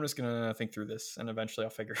 I'm just going to think through this and eventually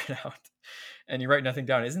I'll figure it out. And you write nothing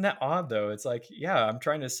down. Isn't that odd though? It's like, yeah, I'm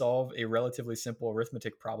trying to solve a relatively simple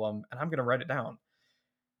arithmetic problem and I'm going to write it down.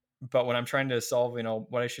 But when I'm trying to solve,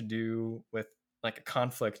 what I should do with like a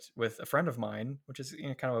conflict with a friend of mine, which is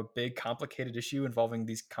kind of a big complicated issue involving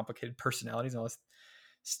these complicated personalities and all this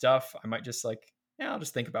stuff, I might just like, yeah, I'll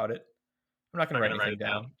just think about it. I'm not going to I'm write gonna write anything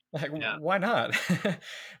it down. down. Like, Yeah, why not?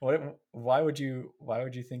 Why would you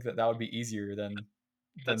think that would be easier than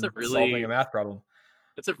that's a solving a really math problem?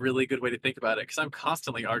 That's a really good way to think about it because I'm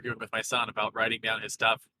constantly arguing with my son about writing down his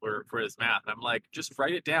stuff for his math. I'm like, just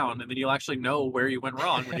write it down, and then you'll actually know where you went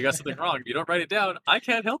wrong when you got something wrong. If you don't write it down, I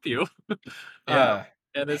can't help you. um, Yeah,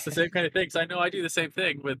 and it's the same kind of thing. Because I know I do the same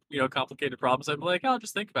thing with complicated problems. I'm like, I'll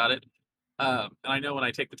just think about it. And I know when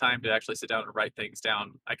I take the time to actually sit down and write things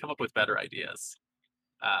down, I come up with better ideas.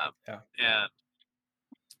 yeah. And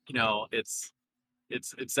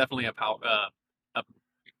it's definitely a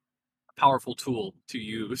powerful tool to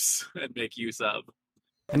use and make use of.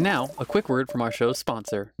 And now, a quick word from our show's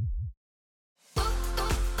sponsor.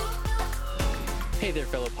 Hey there,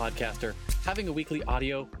 fellow podcaster. Having a weekly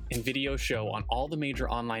audio and video show on all the major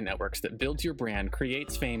online networks that builds your brand,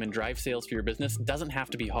 creates fame, and drives sales for your business doesn't have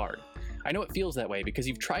to be hard. I know it feels that way because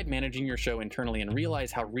you've tried managing your show internally and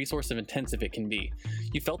realize how resource intensive it can be.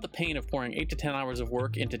 You felt the pain of pouring 8 to 10 hours of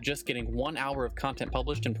work into just getting 1 hour of content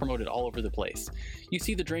published and promoted all over the place. You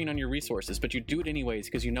see the drain on your resources, but you do it anyways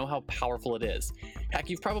because you know how powerful it is. Heck,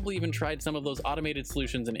 you've probably even tried some of those automated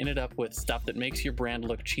solutions and ended up with stuff that makes your brand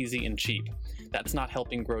look cheesy and cheap. That's not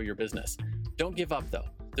helping grow your business. Don't give up though.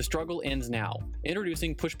 The struggle ends now.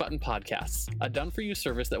 Introducing Push Button Podcasts, a done-for-you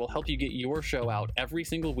service that will help you get your show out every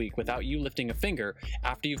single week without you lifting a finger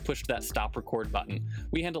after you've pushed that stop record button.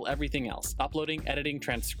 We handle everything else: uploading, editing,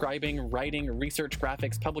 transcribing, writing, research,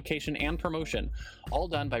 graphics, publication, and promotion, all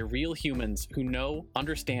done by real humans who know,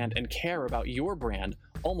 understand, and care about your brand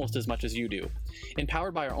almost as much as you do.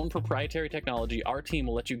 Empowered by our own proprietary technology, our team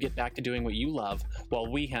will let you get back to doing what you love while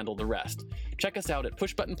we handle the rest. Check us out at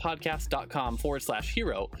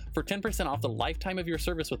pushbuttonpodcast.com/hero for 10% off the lifetime of your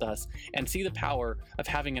service with us and see the power of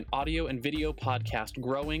having an audio and video podcast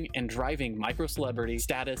growing and driving micro celebrity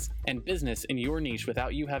status and business in your niche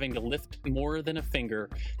without you having to lift more than a finger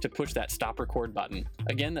to push that stop record button.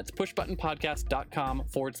 Again, that's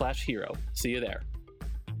pushbuttonpodcast.com/hero. See you there.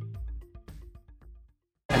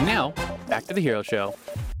 And now, back to the Hero Show.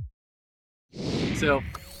 So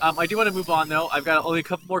I do want to move on though. I've got only a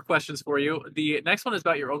couple more questions for you. The next one is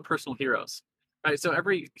about your own personal heroes. Right, so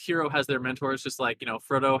every hero has their mentors, just like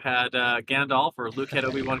Frodo had Gandalf, or Luke had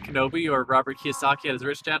Obi-Wan Kenobi, or Robert Kiyosaki had his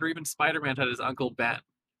rich dad, or even Spider-Man had his uncle Ben.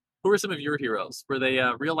 Who are some of your heroes? Were they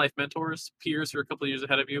real-life mentors, peers who are a couple of years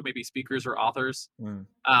ahead of you, maybe speakers or authors? Mm.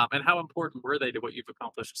 And how important were they to what you've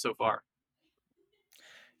accomplished so far?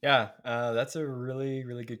 Yeah, that's a really,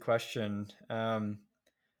 really good question. I'm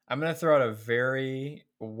going to throw out a very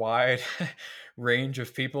wide range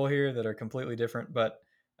of people here that are completely different, but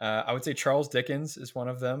I would say Charles Dickens is one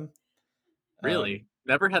of them. Really?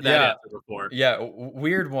 Never had that Yeah, answer before. yeah,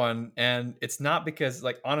 weird one. And it's not because,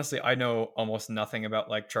 like, honestly, I know almost nothing about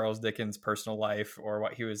like Charles Dickens' personal life or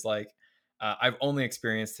what he was like. I've only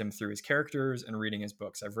experienced him through his characters and reading his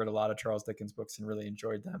books. I've read a lot of Charles Dickens books and really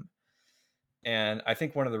enjoyed them. And I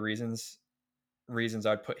think one of the reasons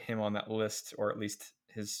I'd put him on that list, or at least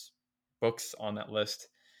his books on that list,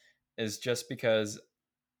 is just because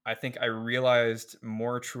I think I realized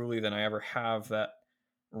more truly than I ever have that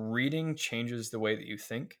reading changes the way that you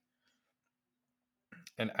think.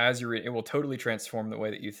 And as you read, it will totally transform the way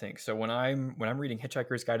that you think. So when I'm reading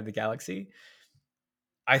Hitchhiker's Guide to the Galaxy,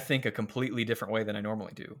 I think a completely different way than I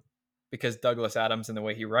normally do. because Douglas Adams and the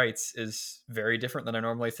way he writes is very different than I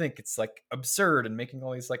normally think. It's like absurd and making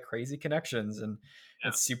all these like crazy connections, and Yeah.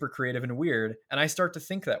 it's super creative and weird. And I start to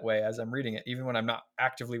think that way as I'm reading it, even when I'm not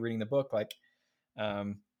actively reading the book. Like,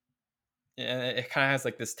 and it kind of has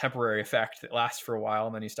like this temporary effect that lasts for a while,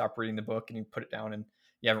 and then you stop reading the book and you put it down, and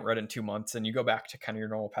you haven't read it in 2 months, and you go back to kind of your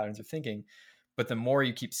normal patterns of thinking. But the more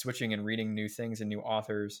you keep switching and reading new things and new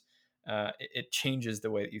authors, it changes the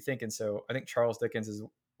way that you think. And so I think Charles Dickens is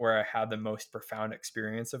where I had the most profound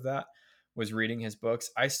experience of that, was reading his books.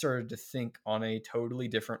 I started to think on a totally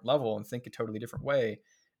different level and think a totally different way,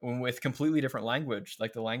 with completely different language.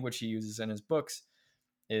 Like the language he uses in his books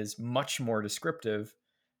is much more descriptive.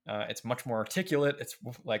 It's much more articulate. It's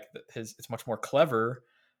like it's much more clever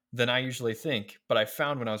than I usually think. But I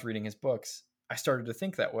found when I was reading his books, I started to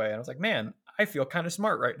think that way, and I was like, man, I feel kind of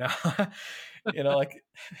smart right now. Like,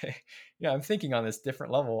 yeah, I'm thinking on this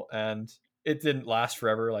different level, and it didn't last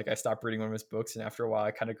forever. Like I stopped reading one of his books, and after a while,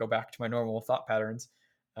 I kind of go back to my normal thought patterns.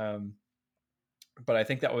 But I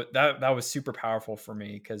think that was super powerful for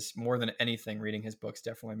me, because more than anything, reading his books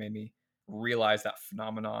definitely made me realize that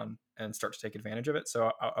phenomenon and start to take advantage of it.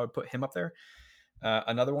 So I would put him up there.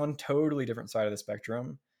 Another one, totally different side of the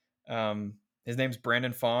spectrum. His name's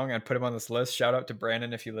Brandon Fong. I'd put him on this list. Shout out to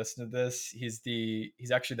Brandon if you listen to this.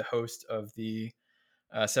 He's actually the host of the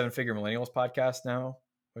Seven Figure Millennials podcast now,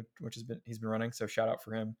 which he's been running. So shout out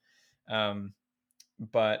for him.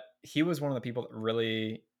 But he was one of the people that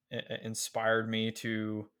really inspired me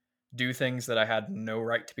to do things that I had no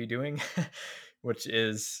right to be doing, which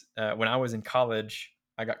is when I was in college,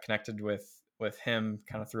 I got connected with him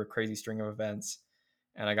kind of through a crazy string of events,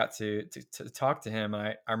 and I got to talk to him.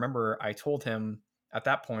 And I remember I told him at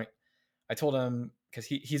that point, I told him, because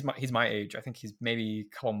he's my age. I think he's maybe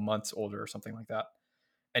a couple months older or something like that.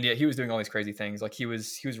 And yet he was doing all these crazy things. Like he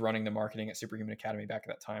was running the marketing at Superhuman Academy back at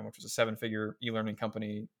that time, which was a 7-figure e-learning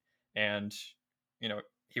company. And,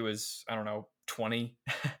 he was, I don't know, 20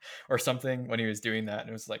 or something when he was doing that. And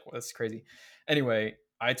it was like, well, that's crazy. Anyway,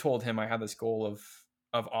 I told him I had this goal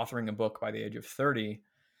of authoring a book by the age of 30.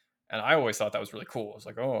 And I always thought that was really cool. I was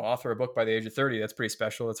like, oh, author a book by the age of 30. That's pretty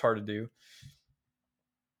special. That's hard to do.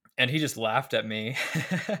 And he just laughed at me.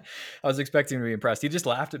 I was expecting him to be impressed. He just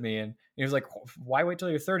laughed at me, and he was like, why wait till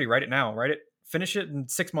you're 30? Write it now. Finish it in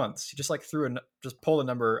 6 months. He just like just pulled a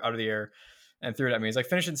number out of the air and threw it at me. He's like,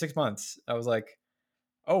 finish it in 6 months. I was like,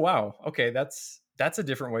 oh, wow. Okay. That's a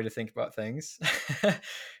different way to think about things.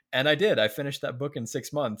 And I did. I finished that book in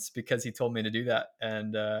 6 months because he told me to do that.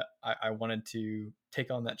 And I wanted to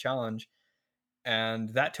take on that challenge. And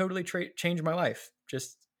that totally changed my life.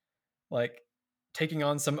 Just like taking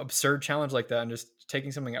on some absurd challenge like that, and just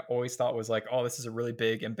taking something I always thought was like, oh, this is a really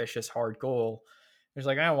big, ambitious, hard goal. It's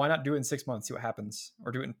like, oh, why not do it in 6 months, see what happens?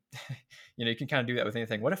 Or do it in, you can kind of do that with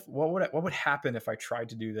anything. What would happen if I tried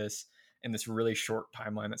to do this in this really short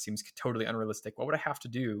timeline that seems totally unrealistic? What would I have to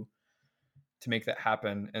do to make that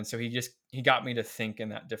happen? And so he got me to think in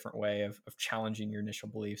that different way of challenging your initial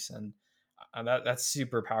beliefs. And that's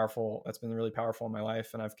super powerful. That's been really powerful in my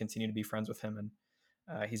life. And I've continued to be friends with him,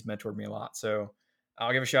 and he's mentored me a lot. So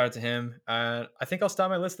I'll give a shout out to him. I think I'll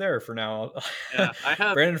stop my list there for now. Yeah, I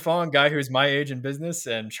have Brandon Fong, guy who's my age in business,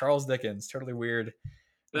 and Charles Dickens. Totally weird.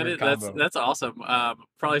 that's awesome.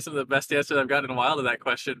 Probably some of the best answers I've gotten in a while to that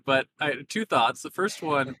question. But I had two thoughts. The first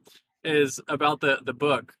one is about the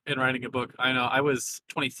book and writing a book. I know I was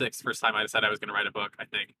 26 first time I decided I was going to write a book. I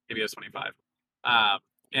think maybe I was 25.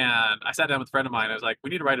 And I sat down with a friend of mine. I was like, we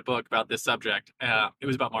need to write a book about this subject. It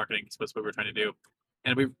was about marketing. It's what we were trying to do.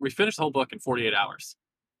 And we finished the whole book in 48 hours.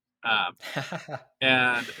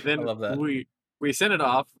 And then I love that. we sent it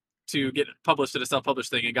off to get published at a self-published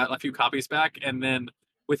thing and got a few copies back. And then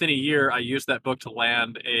within a year, I used that book to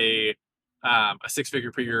land a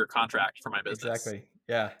 6-figure per year contract for my business. Exactly.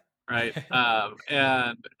 Yeah. Right.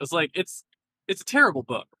 And it was like, it's a terrible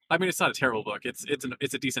book. I mean, it's not a terrible book. It's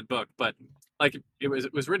a decent book, but like it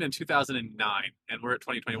was written in 2009, and we're at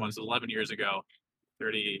 2021, so 11 years ago.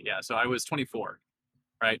 30. Yeah. So I was 24,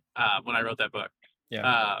 right? When I wrote that book.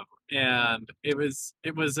 Yeah. And it was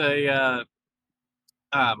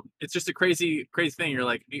it's just a crazy thing. You're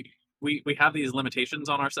like, we have these limitations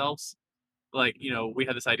on ourselves. Like, we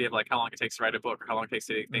had this idea of like how long it takes to write a book or how long it takes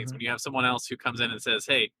to do things. Mm-hmm. When you have someone else who comes in and says,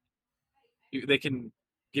 hey, they can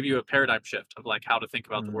give you a paradigm shift of like how to think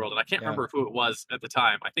about the world. And I can't remember who it was at the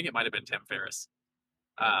time. I think it might have been Tim Ferriss.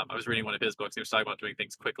 I was reading one of his books. He was talking about doing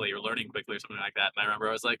things quickly or learning quickly or something like that. And I remember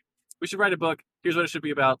I was like, we should write a book. Here's what it should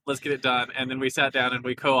be about. Let's get it done. And then we sat down and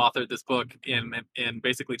we co-authored this book in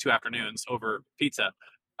basically 2 afternoons over pizza.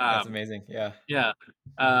 That's amazing. Yeah. Yeah.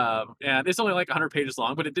 And it's only like 100 pages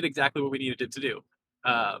long, but it did exactly what we needed it to do.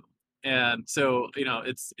 And so,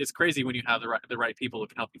 it's crazy when you have the right people who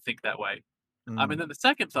can help you think that way. And Mm, then the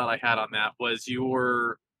second thought I had on that was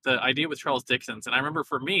the idea with Charles Dickens. And I remember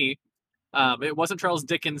for me, it wasn't Charles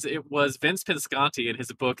Dickens, it was Vince Pisconti in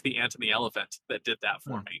his book The Ant and the Elephant that did that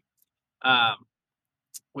for mm, me. Um,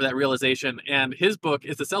 with that realization. And his book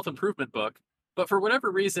is a self-improvement book. But for whatever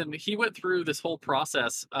reason, he went through this whole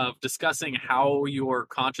process of discussing how your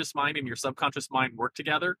conscious mind and your subconscious mind work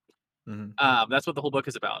together. mhm. That's what the whole book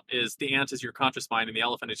is about. Is the ant is your conscious mind and the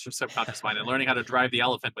elephant is your subconscious mind, and learning how to drive the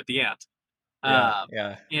elephant with the ant. Yeah, Um, yeah,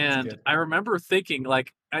 that's and good. I remember thinking,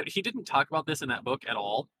 like, he didn't talk about this in that book at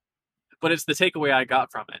all, but it's the takeaway I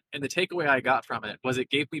got from it. And the takeaway I got from it was it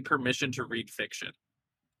gave me permission to read fiction.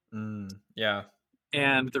 Yeah.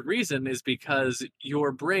 And the reason is because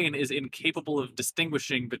your brain is incapable of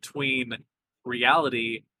distinguishing between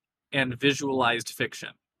reality and visualized fiction,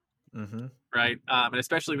 Mm-hmm. right? And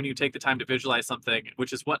especially when you take the time to visualize something,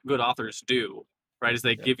 which is what good authors do, right? Is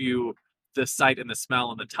they Yep. give you the sight and the smell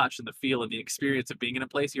and the touch and the feel and the experience of being in a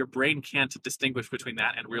place. Your brain can't distinguish between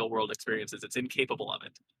that and real world experiences. It's incapable of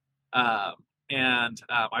it. Um, and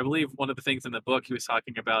I believe one of the things in the book he was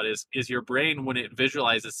talking about is your brain when it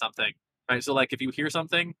visualizes something, right? So like if you hear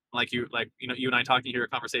something, you and I talking, you hear a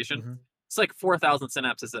conversation, Mm-hmm. it's like 4,000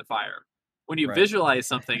 synapses that fire. When you Right. visualize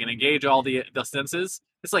something and engage all the senses,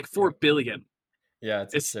 it's like 4 billion. Yeah,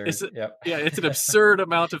 it's It's absurd. Yep. yeah, it's an absurd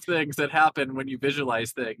amount of things that happen when you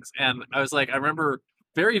visualize things. And I remember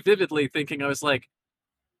very vividly thinking, I was like,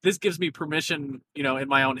 this gives me permission, in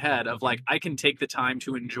my own head of like, Mhm. I can take the time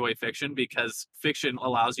to enjoy fiction because fiction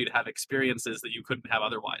allows you to have experiences that you couldn't have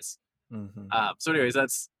otherwise. Mhm. So, anyways,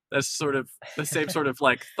 that's sort of the same sort of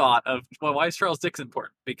like thought of, well, why is Charles Dickens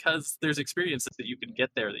important? Because there's experiences that you can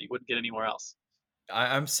get there that you wouldn't get anywhere else.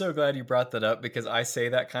 I'm so glad you brought that up because I say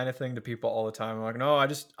that kind of thing to people all the time. I'm like, no,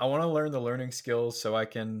 I want to learn the learning skills so I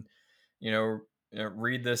can,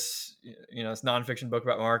 read this, this nonfiction book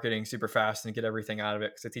about marketing super fast and get everything out of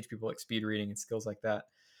it. Because I teach people like speed reading and skills like that.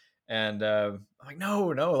 And I'm like, no,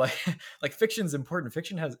 like like fiction's important.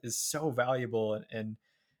 Fiction is so valuable and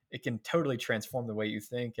it can totally transform the way you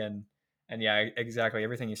think. And yeah, exactly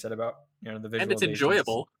everything you said about the And it's visualizations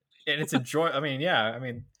enjoyable. and it's enjoy. I mean, yeah, I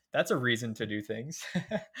mean that's a reason to do things.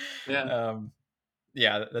 Yeah. um,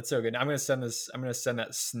 yeah, that's so good. I'm gonna send this. I'm gonna send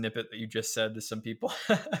that snippet that you just said to some people.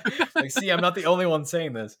 Like, see, I'm not the only one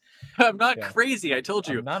saying this. I'm not Yeah, crazy, I told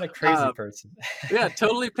you. I'm not a crazy Um, person. Yeah,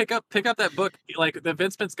 totally pick up that book, like the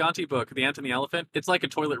Vince Visconti book, The Ant and the Elephant. It's like a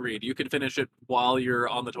toilet read. You can finish it while you're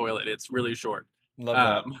on the toilet. It's really short. Love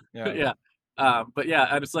that. Um, Yeah. yeah. But yeah,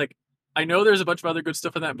 and it's like I know there's a bunch of other good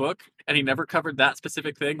stuff in that book, and he never covered that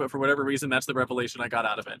specific thing, but for whatever reason, that's the revelation I got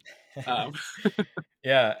out of it. Um,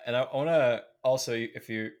 Yeah, and I want to also, if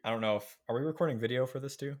you, I don't know if are we recording video for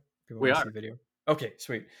this too? People we want to see are. video. Okay,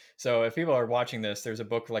 sweet. So if people are watching this, there's a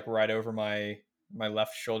book like right over my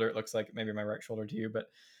left shoulder. It looks like maybe my right shoulder to you, but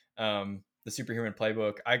the Superhuman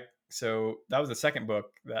Playbook. So that was the second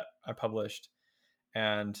book that I published,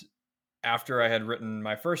 and after I had written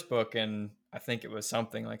my first book, and I think it was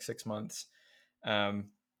something like 6 months,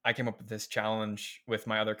 um, I came up with this challenge with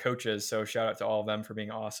my other coaches. So shout out to all of them for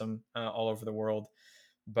being awesome all over the world.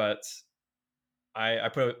 But I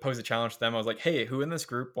posed a challenge to them. I was like, hey, who in this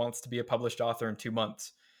group wants to be a published author in 2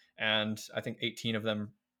 months? And I think 18 of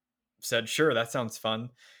them said, sure, that sounds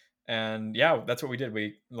fun. And yeah, that's what we did.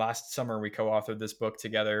 Last summer we co-authored this book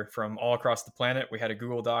together from all across the planet. We had a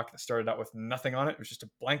Google Doc that started out with nothing on it. It was just a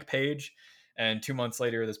blank page. And 2 months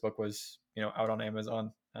later, this book was, out on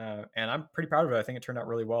Amazon. And I'm pretty proud of it. I think it turned out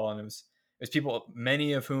really well. And it was people,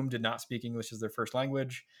 many of whom did not speak English as their first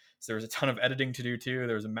language. So there was a ton of editing to do too.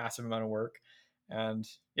 There was a massive amount of work. And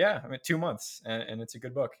yeah, I mean, 2 months and it's a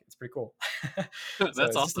good book. It's pretty cool. So That's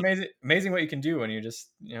it's just awesome. amazing what you can do when you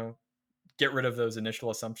just, get rid of those initial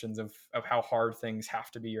assumptions of how hard things have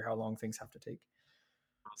to be or how long things have to take.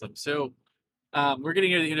 Awesome. So we're getting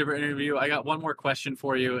near the end of our interview. I got one more question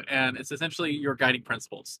for you, and it's essentially your guiding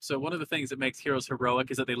principles. So, one of the things that makes heroes heroic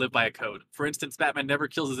is that they live by a code. For instance, Batman never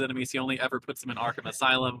kills his enemies, he only ever puts them in Arkham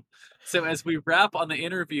Asylum. So, as we wrap on the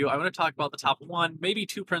interview, I want to talk about the top one, maybe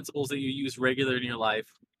two principles that you use regularly in your life.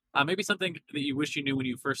 Maybe something that you wish you knew when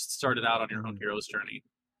you first started out on your own Mhm. hero's journey.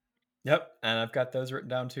 Yep, and I've got those written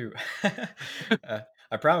down too.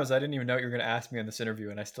 I promise I didn't even know what you were going to ask me in this interview,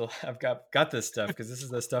 and I've got this stuff because this is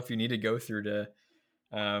the stuff you need to go through to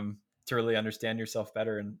really understand yourself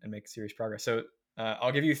better and make serious progress. So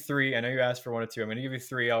I'll give you three. I know you asked for one or two. I'm going to give you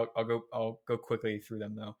three. I'll go quickly through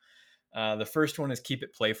them though. The first one is keep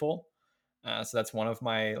it playful. So that's one of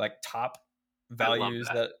my like top I love values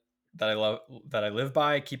that. that I love that I live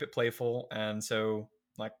by. Keep it playful, and so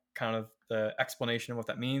like kind of the explanation of what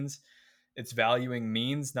that means. It's valuing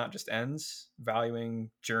means, not just ends, valuing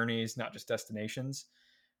journeys, not just destinations.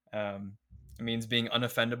 It means being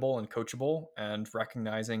unoffendable and coachable, and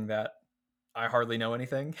recognizing that I hardly know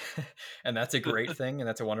anything. And that's a great thing. And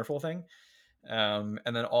that's a wonderful thing. And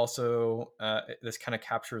then also, this kind of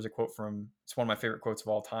captures a quote from, it's one of my favorite quotes of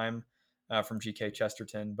all time, from G.K.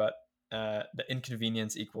 Chesterton, but the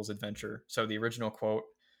inconvenience equals adventure. So the original quote,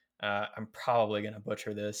 I'm probably going to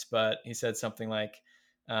butcher this, but he said something like,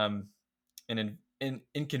 um, an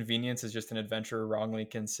inconvenience is just an adventure wrongly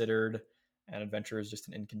considered, and adventure is just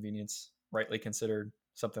an inconvenience rightly considered,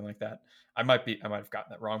 something like that. I might have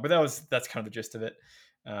gotten that wrong, but that's kind of the gist of it.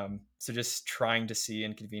 So just trying to see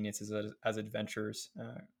inconveniences as adventures,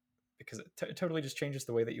 because it totally just changes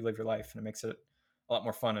the way that you live your life, and it makes it a lot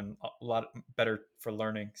more fun and a lot better for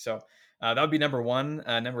learning. So that would be number one.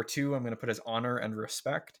 Number two, I'm going to put as honor and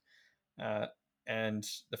respect. Uh, and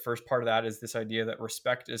the first part of that is this idea that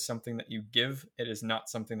respect is something that you give. It is not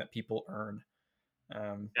something that people earn.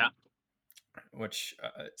 Yeah. Which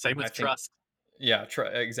Same I with think, trust. yeah,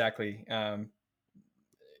 exactly.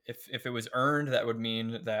 If it was earned, that would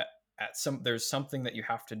mean that there's something that you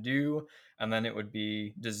have to do, and then it would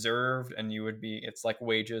be deserved, and it's like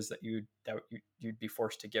wages that you'd be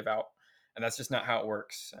forced to give out, and that's just not how it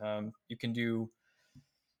works. You can do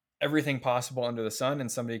everything possible under the sun,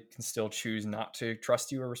 and somebody can still choose not to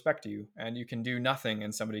trust you or respect you, and you can do nothing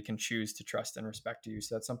and somebody can choose to trust and respect you.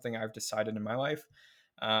 So that's something I've decided in my life.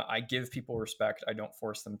 I give people respect. I don't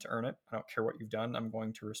force them to earn it. I don't care what you've done. I'm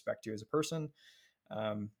going to respect you as a person.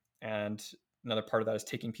 And another part of that is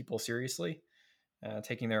taking people seriously,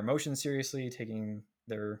 taking their emotions seriously, taking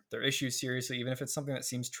their issues seriously, even if it's something that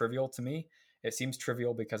seems trivial to me. It seems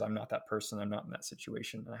trivial because I'm not that person. I'm not in that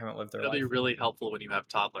situation. I haven't lived their It'll be life. really helpful when you have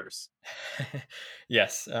toddlers.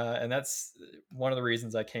 Yes, and that's one of the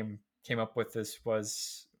reasons I came up with this,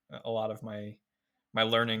 was a lot of my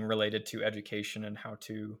learning related to education and how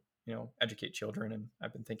to educate children, and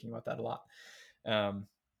I've been thinking about that a lot.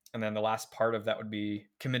 And then the last part of that would be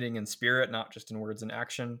committing in spirit, not just in words and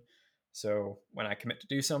action. So when I commit to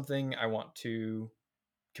do something, I want to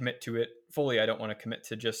commit to it fully. I don't want to commit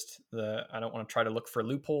to I don't want to try to look for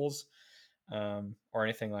loopholes, or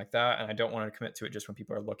anything like that. And I don't want to commit to it just when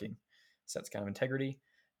people are looking. So that's kind of integrity.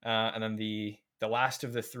 And then the last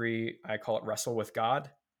of the three, I call it wrestle with God.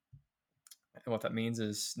 And what that means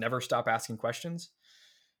is never stop asking questions.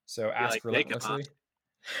 So Be ask like Jacob, huh? relentlessly.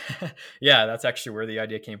 Yeah, that's actually where the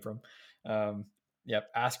idea came from. Yep,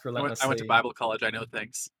 ask I went to relentlessly. Bible college. I know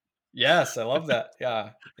things. Yes, I love that.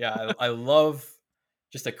 Yeah, yeah, I love,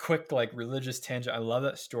 just a quick like religious tangent. I love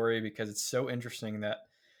that story because it's so interesting that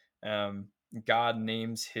um, God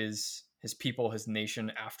names his people, his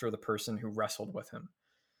nation, after the person who wrestled with him.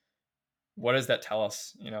 What does that tell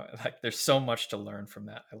us? Like there's so much to learn from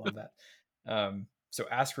that. I love that. So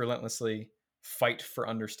ask relentlessly, fight for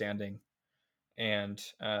understanding, and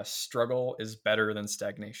struggle is better than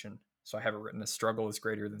stagnation. So I have it written as struggle is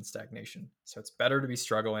greater than stagnation. So it's better to be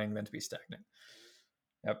struggling than to be stagnant.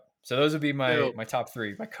 Yep. So those would be So, my top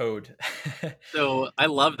three, my code. so I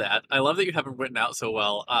love that. I love that you have it written out so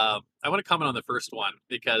well. I want to comment on the first one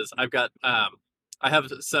because I have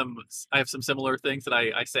some similar things that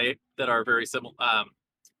I say that are very similar,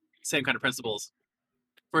 same kind of principles.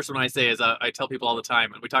 First one I say is I tell people all the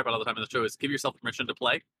time, and we talk about all the time in the show, is give yourself permission to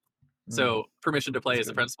play. Mm, So permission to play that's is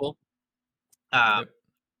the good. principle. Um, Yep.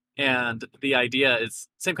 and the idea is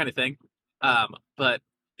same kind of thing. But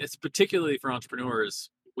it's particularly for entrepreneurs.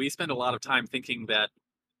 We spend a lot of time thinking that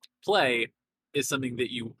play is something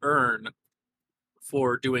that you earn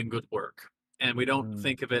for doing good work. And we don't Mm,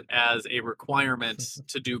 think of it as a requirement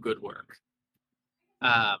to do good work.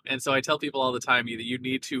 And so I tell people all the time that you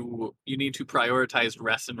need to prioritize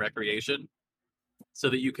rest and recreation so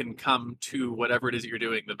that you can come to whatever it is that you're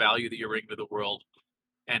doing, the value that you're bringing to the world,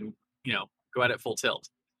 and go at it full tilt.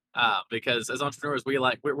 Because as entrepreneurs,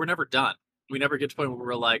 we're never done. We never get to the point where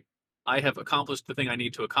we're like, I have accomplished the thing I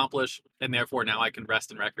need to accomplish, and therefore now I can rest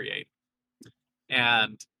and recreate.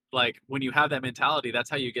 And like when you have that mentality, that's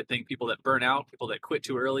how you get people that burn out, people that quit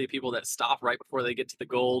too early, people that stop right before they get to the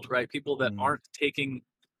gold, right? People that mm. aren't taking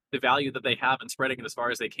the value that they have and spreading it as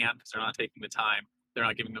far as they can because they're not taking the time. They're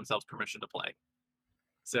not giving themselves permission to play.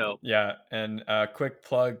 So Yeah, and quick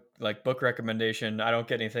plug, like book recommendation. I don't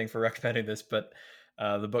get anything for recommending this, but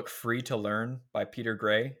the book "Free to Learn" by Peter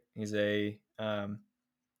Gray. He's a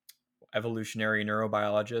evolutionary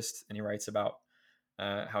neurobiologist, and he writes about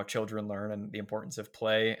how children learn and the importance of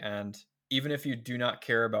play. And even if you do not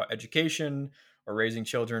care about education or raising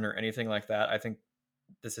children or anything like that, I think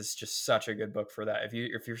this is just such a good book for that.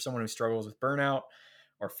 If you're someone who struggles with burnout,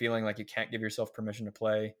 or feeling like you can't give yourself permission to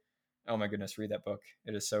play, oh my goodness, read that book.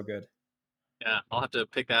 It is so good. Yeah, I'll have to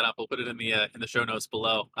pick that up. We'll put it in the show notes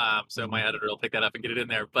below, so my editor will pick that up and get it in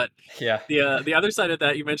there. But Yeah. the other side of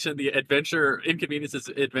that, you mentioned the adventure inconveniences,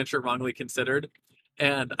 adventure wrongly considered,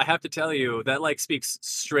 and I have to tell you that like speaks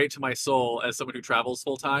straight to my soul as someone who travels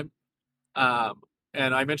full time. Um,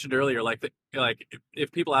 and I mentioned earlier, like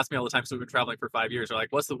if people ask me all the time, so we've been traveling for 5 years, they're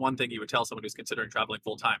like, "What's the one thing you would tell someone who's considering traveling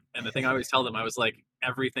full time?" And the thing I always tell them, I was like,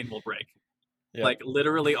 "Everything will break." Yep. Like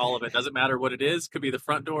literally all of it. Doesn't matter what it is. Could be the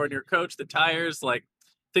front door in your coach, the tires, like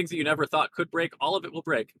things that you never thought could break. All of it will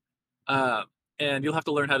break, uh, and you'll have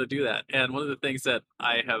to learn how to do that. And one of the things that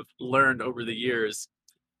I have learned over the years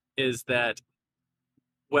is that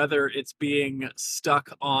whether it's being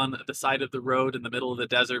stuck on the side of the road in the middle of the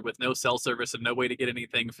desert with no cell service and no way to get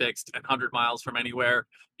anything fixed, and 100 miles from anywhere,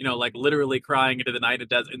 like literally crying into the night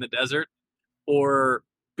in the desert, or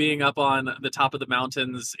being up on the top of the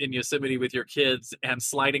mountains in Yosemite with your kids and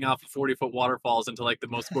sliding off 40-foot waterfalls into like the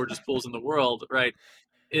most gorgeous pools in the world, right?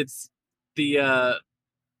 It's the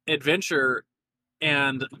adventure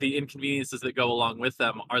and the inconveniences that go along with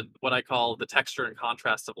them are what I call the texture and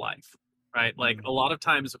contrast of life, right? Like Mm. a lot of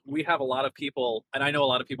times we have a lot of people, and I know a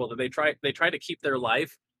lot of people that they try to keep their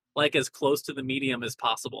life like as close to the medium as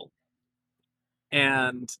possible.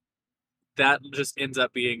 And that just ends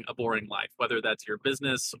up being a boring life, whether that's your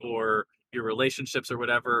business or your relationships or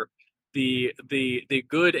whatever. The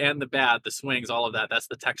good and the bad, the swings, all of that, that's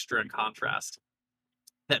the texture and contrast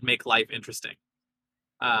that make life interesting.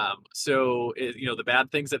 The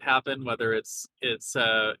bad things that happen, whether it's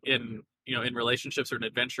in relationships or in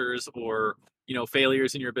adventures, or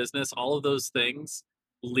failures in your business, all of those things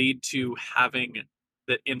lead to having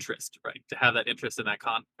that interest, right? To have that interest in that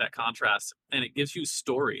contrast, and it gives you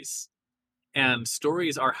stories, and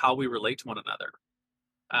stories are how we relate to one another.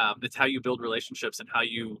 It's how you build relationships and how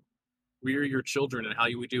you rear your children, and how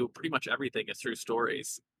you do pretty much everything is through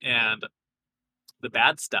stories. And the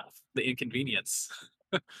bad stuff, the inconvenience,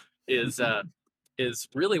 is is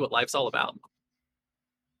really what life's all about.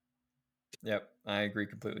 Yep. I agree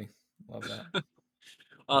completely. Love that.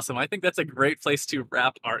 Awesome. I think that's a great place to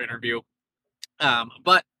wrap our interview.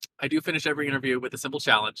 But I do finish every interview with a simple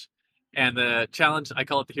challenge. And the challenge, I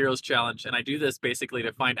call it the Heroes Challenge. And I do this basically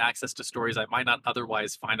to find access to stories I might not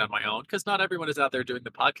otherwise find on my own, because not everyone is out there doing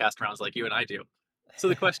the podcast rounds like you and I do. So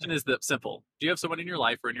the question is that simple. Do you have someone in your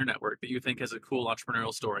life or in your network that you think has a cool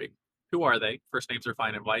entrepreneurial story? Who are they? First names are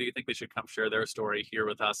fine. And why do you think they should come share their story here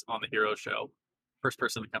with us on the Hero Show? First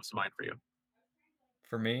person that comes to mind for you.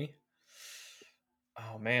 For me,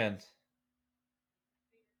 oh man.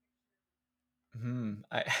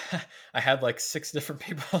 I I had like 6 different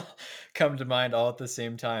people come to mind all at the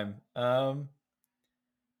same time. I'm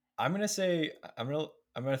gonna say I'm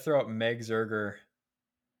gonna throw out Meg Zerger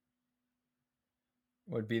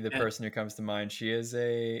would be the And person who comes to mind. She is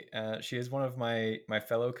one of my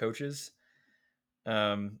fellow coaches,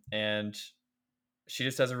 and she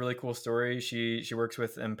just has a really cool story. She works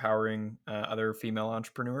with empowering other female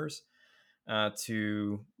entrepreneurs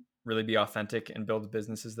to really be authentic and build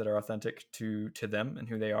businesses that are authentic to them and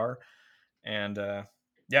who they are. And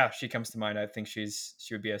yeah, she comes to mind. I think she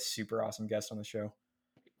would be a super awesome guest on the show.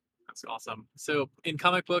 that's awesome. So in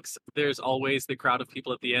comic books, there's always the crowd of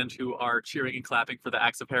people at the end who are cheering and clapping for the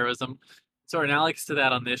acts of heroism. So our analogous to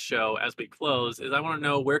that on this show, as we close, is I want to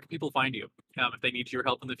know, where can people find you if they need your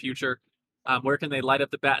help in the future? Where can they light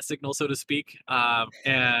up the bat signal, so to speak,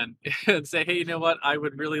 and and say, hey, you know what? I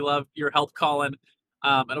would really love your help, Collin.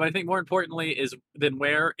 And what I think more importantly is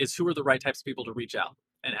who are the right types of people to reach out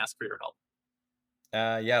and ask for your help?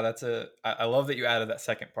 Yeah, I love that you added that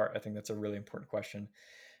second part. I think that's a really important question.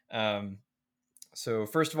 Um, so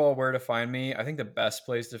first of all, where to find me? I think the best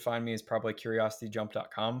place to find me is probably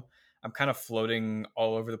curiosityjump.com. I'm kind of floating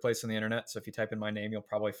all over the place on the internet. So if you type in my name, you'll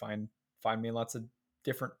probably find me in lots of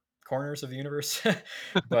different corners of the universe.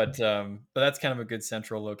 But that's kind of a good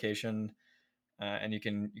central location. And you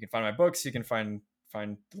can find my books. You can find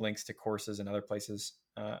links to courses and other places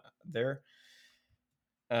there.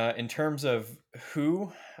 In terms of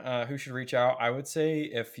who should reach out, I would say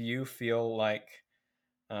if you feel like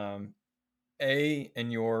um, in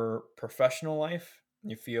your professional life,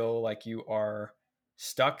 you feel like you are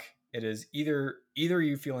stuck. It is either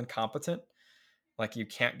you feel incompetent, like you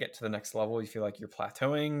can't get to the next level, you feel like you're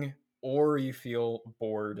plateauing, or you feel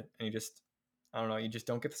bored and you just, I don't know, you just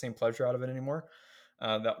don't get the same pleasure out of it anymore.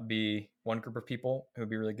 That would be one group of people who would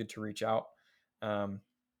be really good to reach out. Um,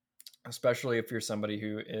 Especially if you're somebody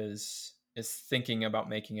who is thinking about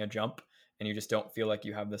making a jump and you just don't feel like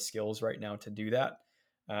you have the skills right now to do that.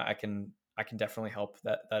 I can definitely help.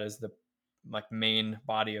 That is like main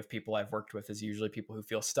body of people I've worked with is usually people who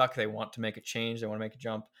feel stuck. They want to make a change, they want to make a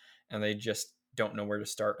jump, and they just don't know where to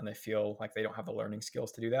start, and they feel like they don't have the learning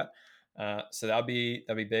skills to do that. So that'll be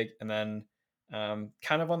big. And then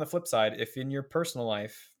kind of on the flip side, if in your personal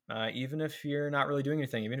life, even if you're not really doing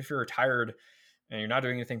anything, even if you're retired and you're not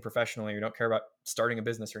doing anything professionally, you don't care about starting a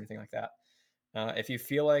business or anything like that, if you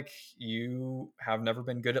feel like you have never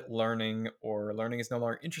been good at learning, or learning is no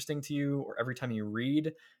longer interesting to you, or every time you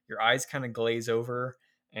read, your eyes kind of glaze over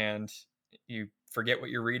and you forget what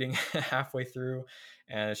you're reading halfway through,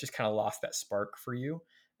 and it's just kind of lost that spark for you,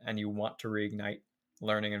 and you want to reignite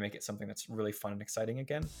learning and make it something that's really fun and exciting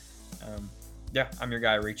again, yeah, I'm your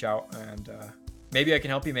guy. Reach out, and maybe I can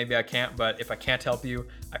help you, maybe I can't, but if I can't help you,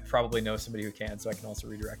 I probably know somebody who can, so I can also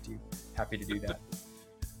redirect you. Happy to do that.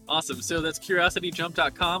 Awesome. So that's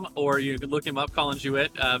curiosityjump.com, or you can look him up, Collin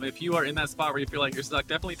Jewett. If you are in that spot where you feel like you're stuck,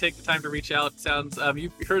 definitely take the time to reach out. Sounds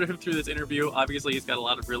you heard of him through this interview. Obviously, he's got a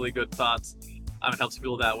lot of really good thoughts. It helps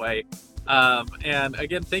people that way. And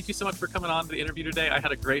again, thank you so much for coming on to the interview today. I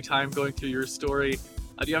had a great time going through your story.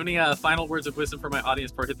 Do you have any final words of wisdom for my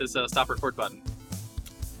audience before I hit this stop record button?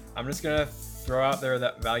 I'm just going to throw out there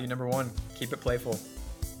that value number one, keep it playful.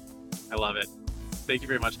 I love it. Thank you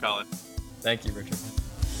very much, Collin. Thank you, Richard.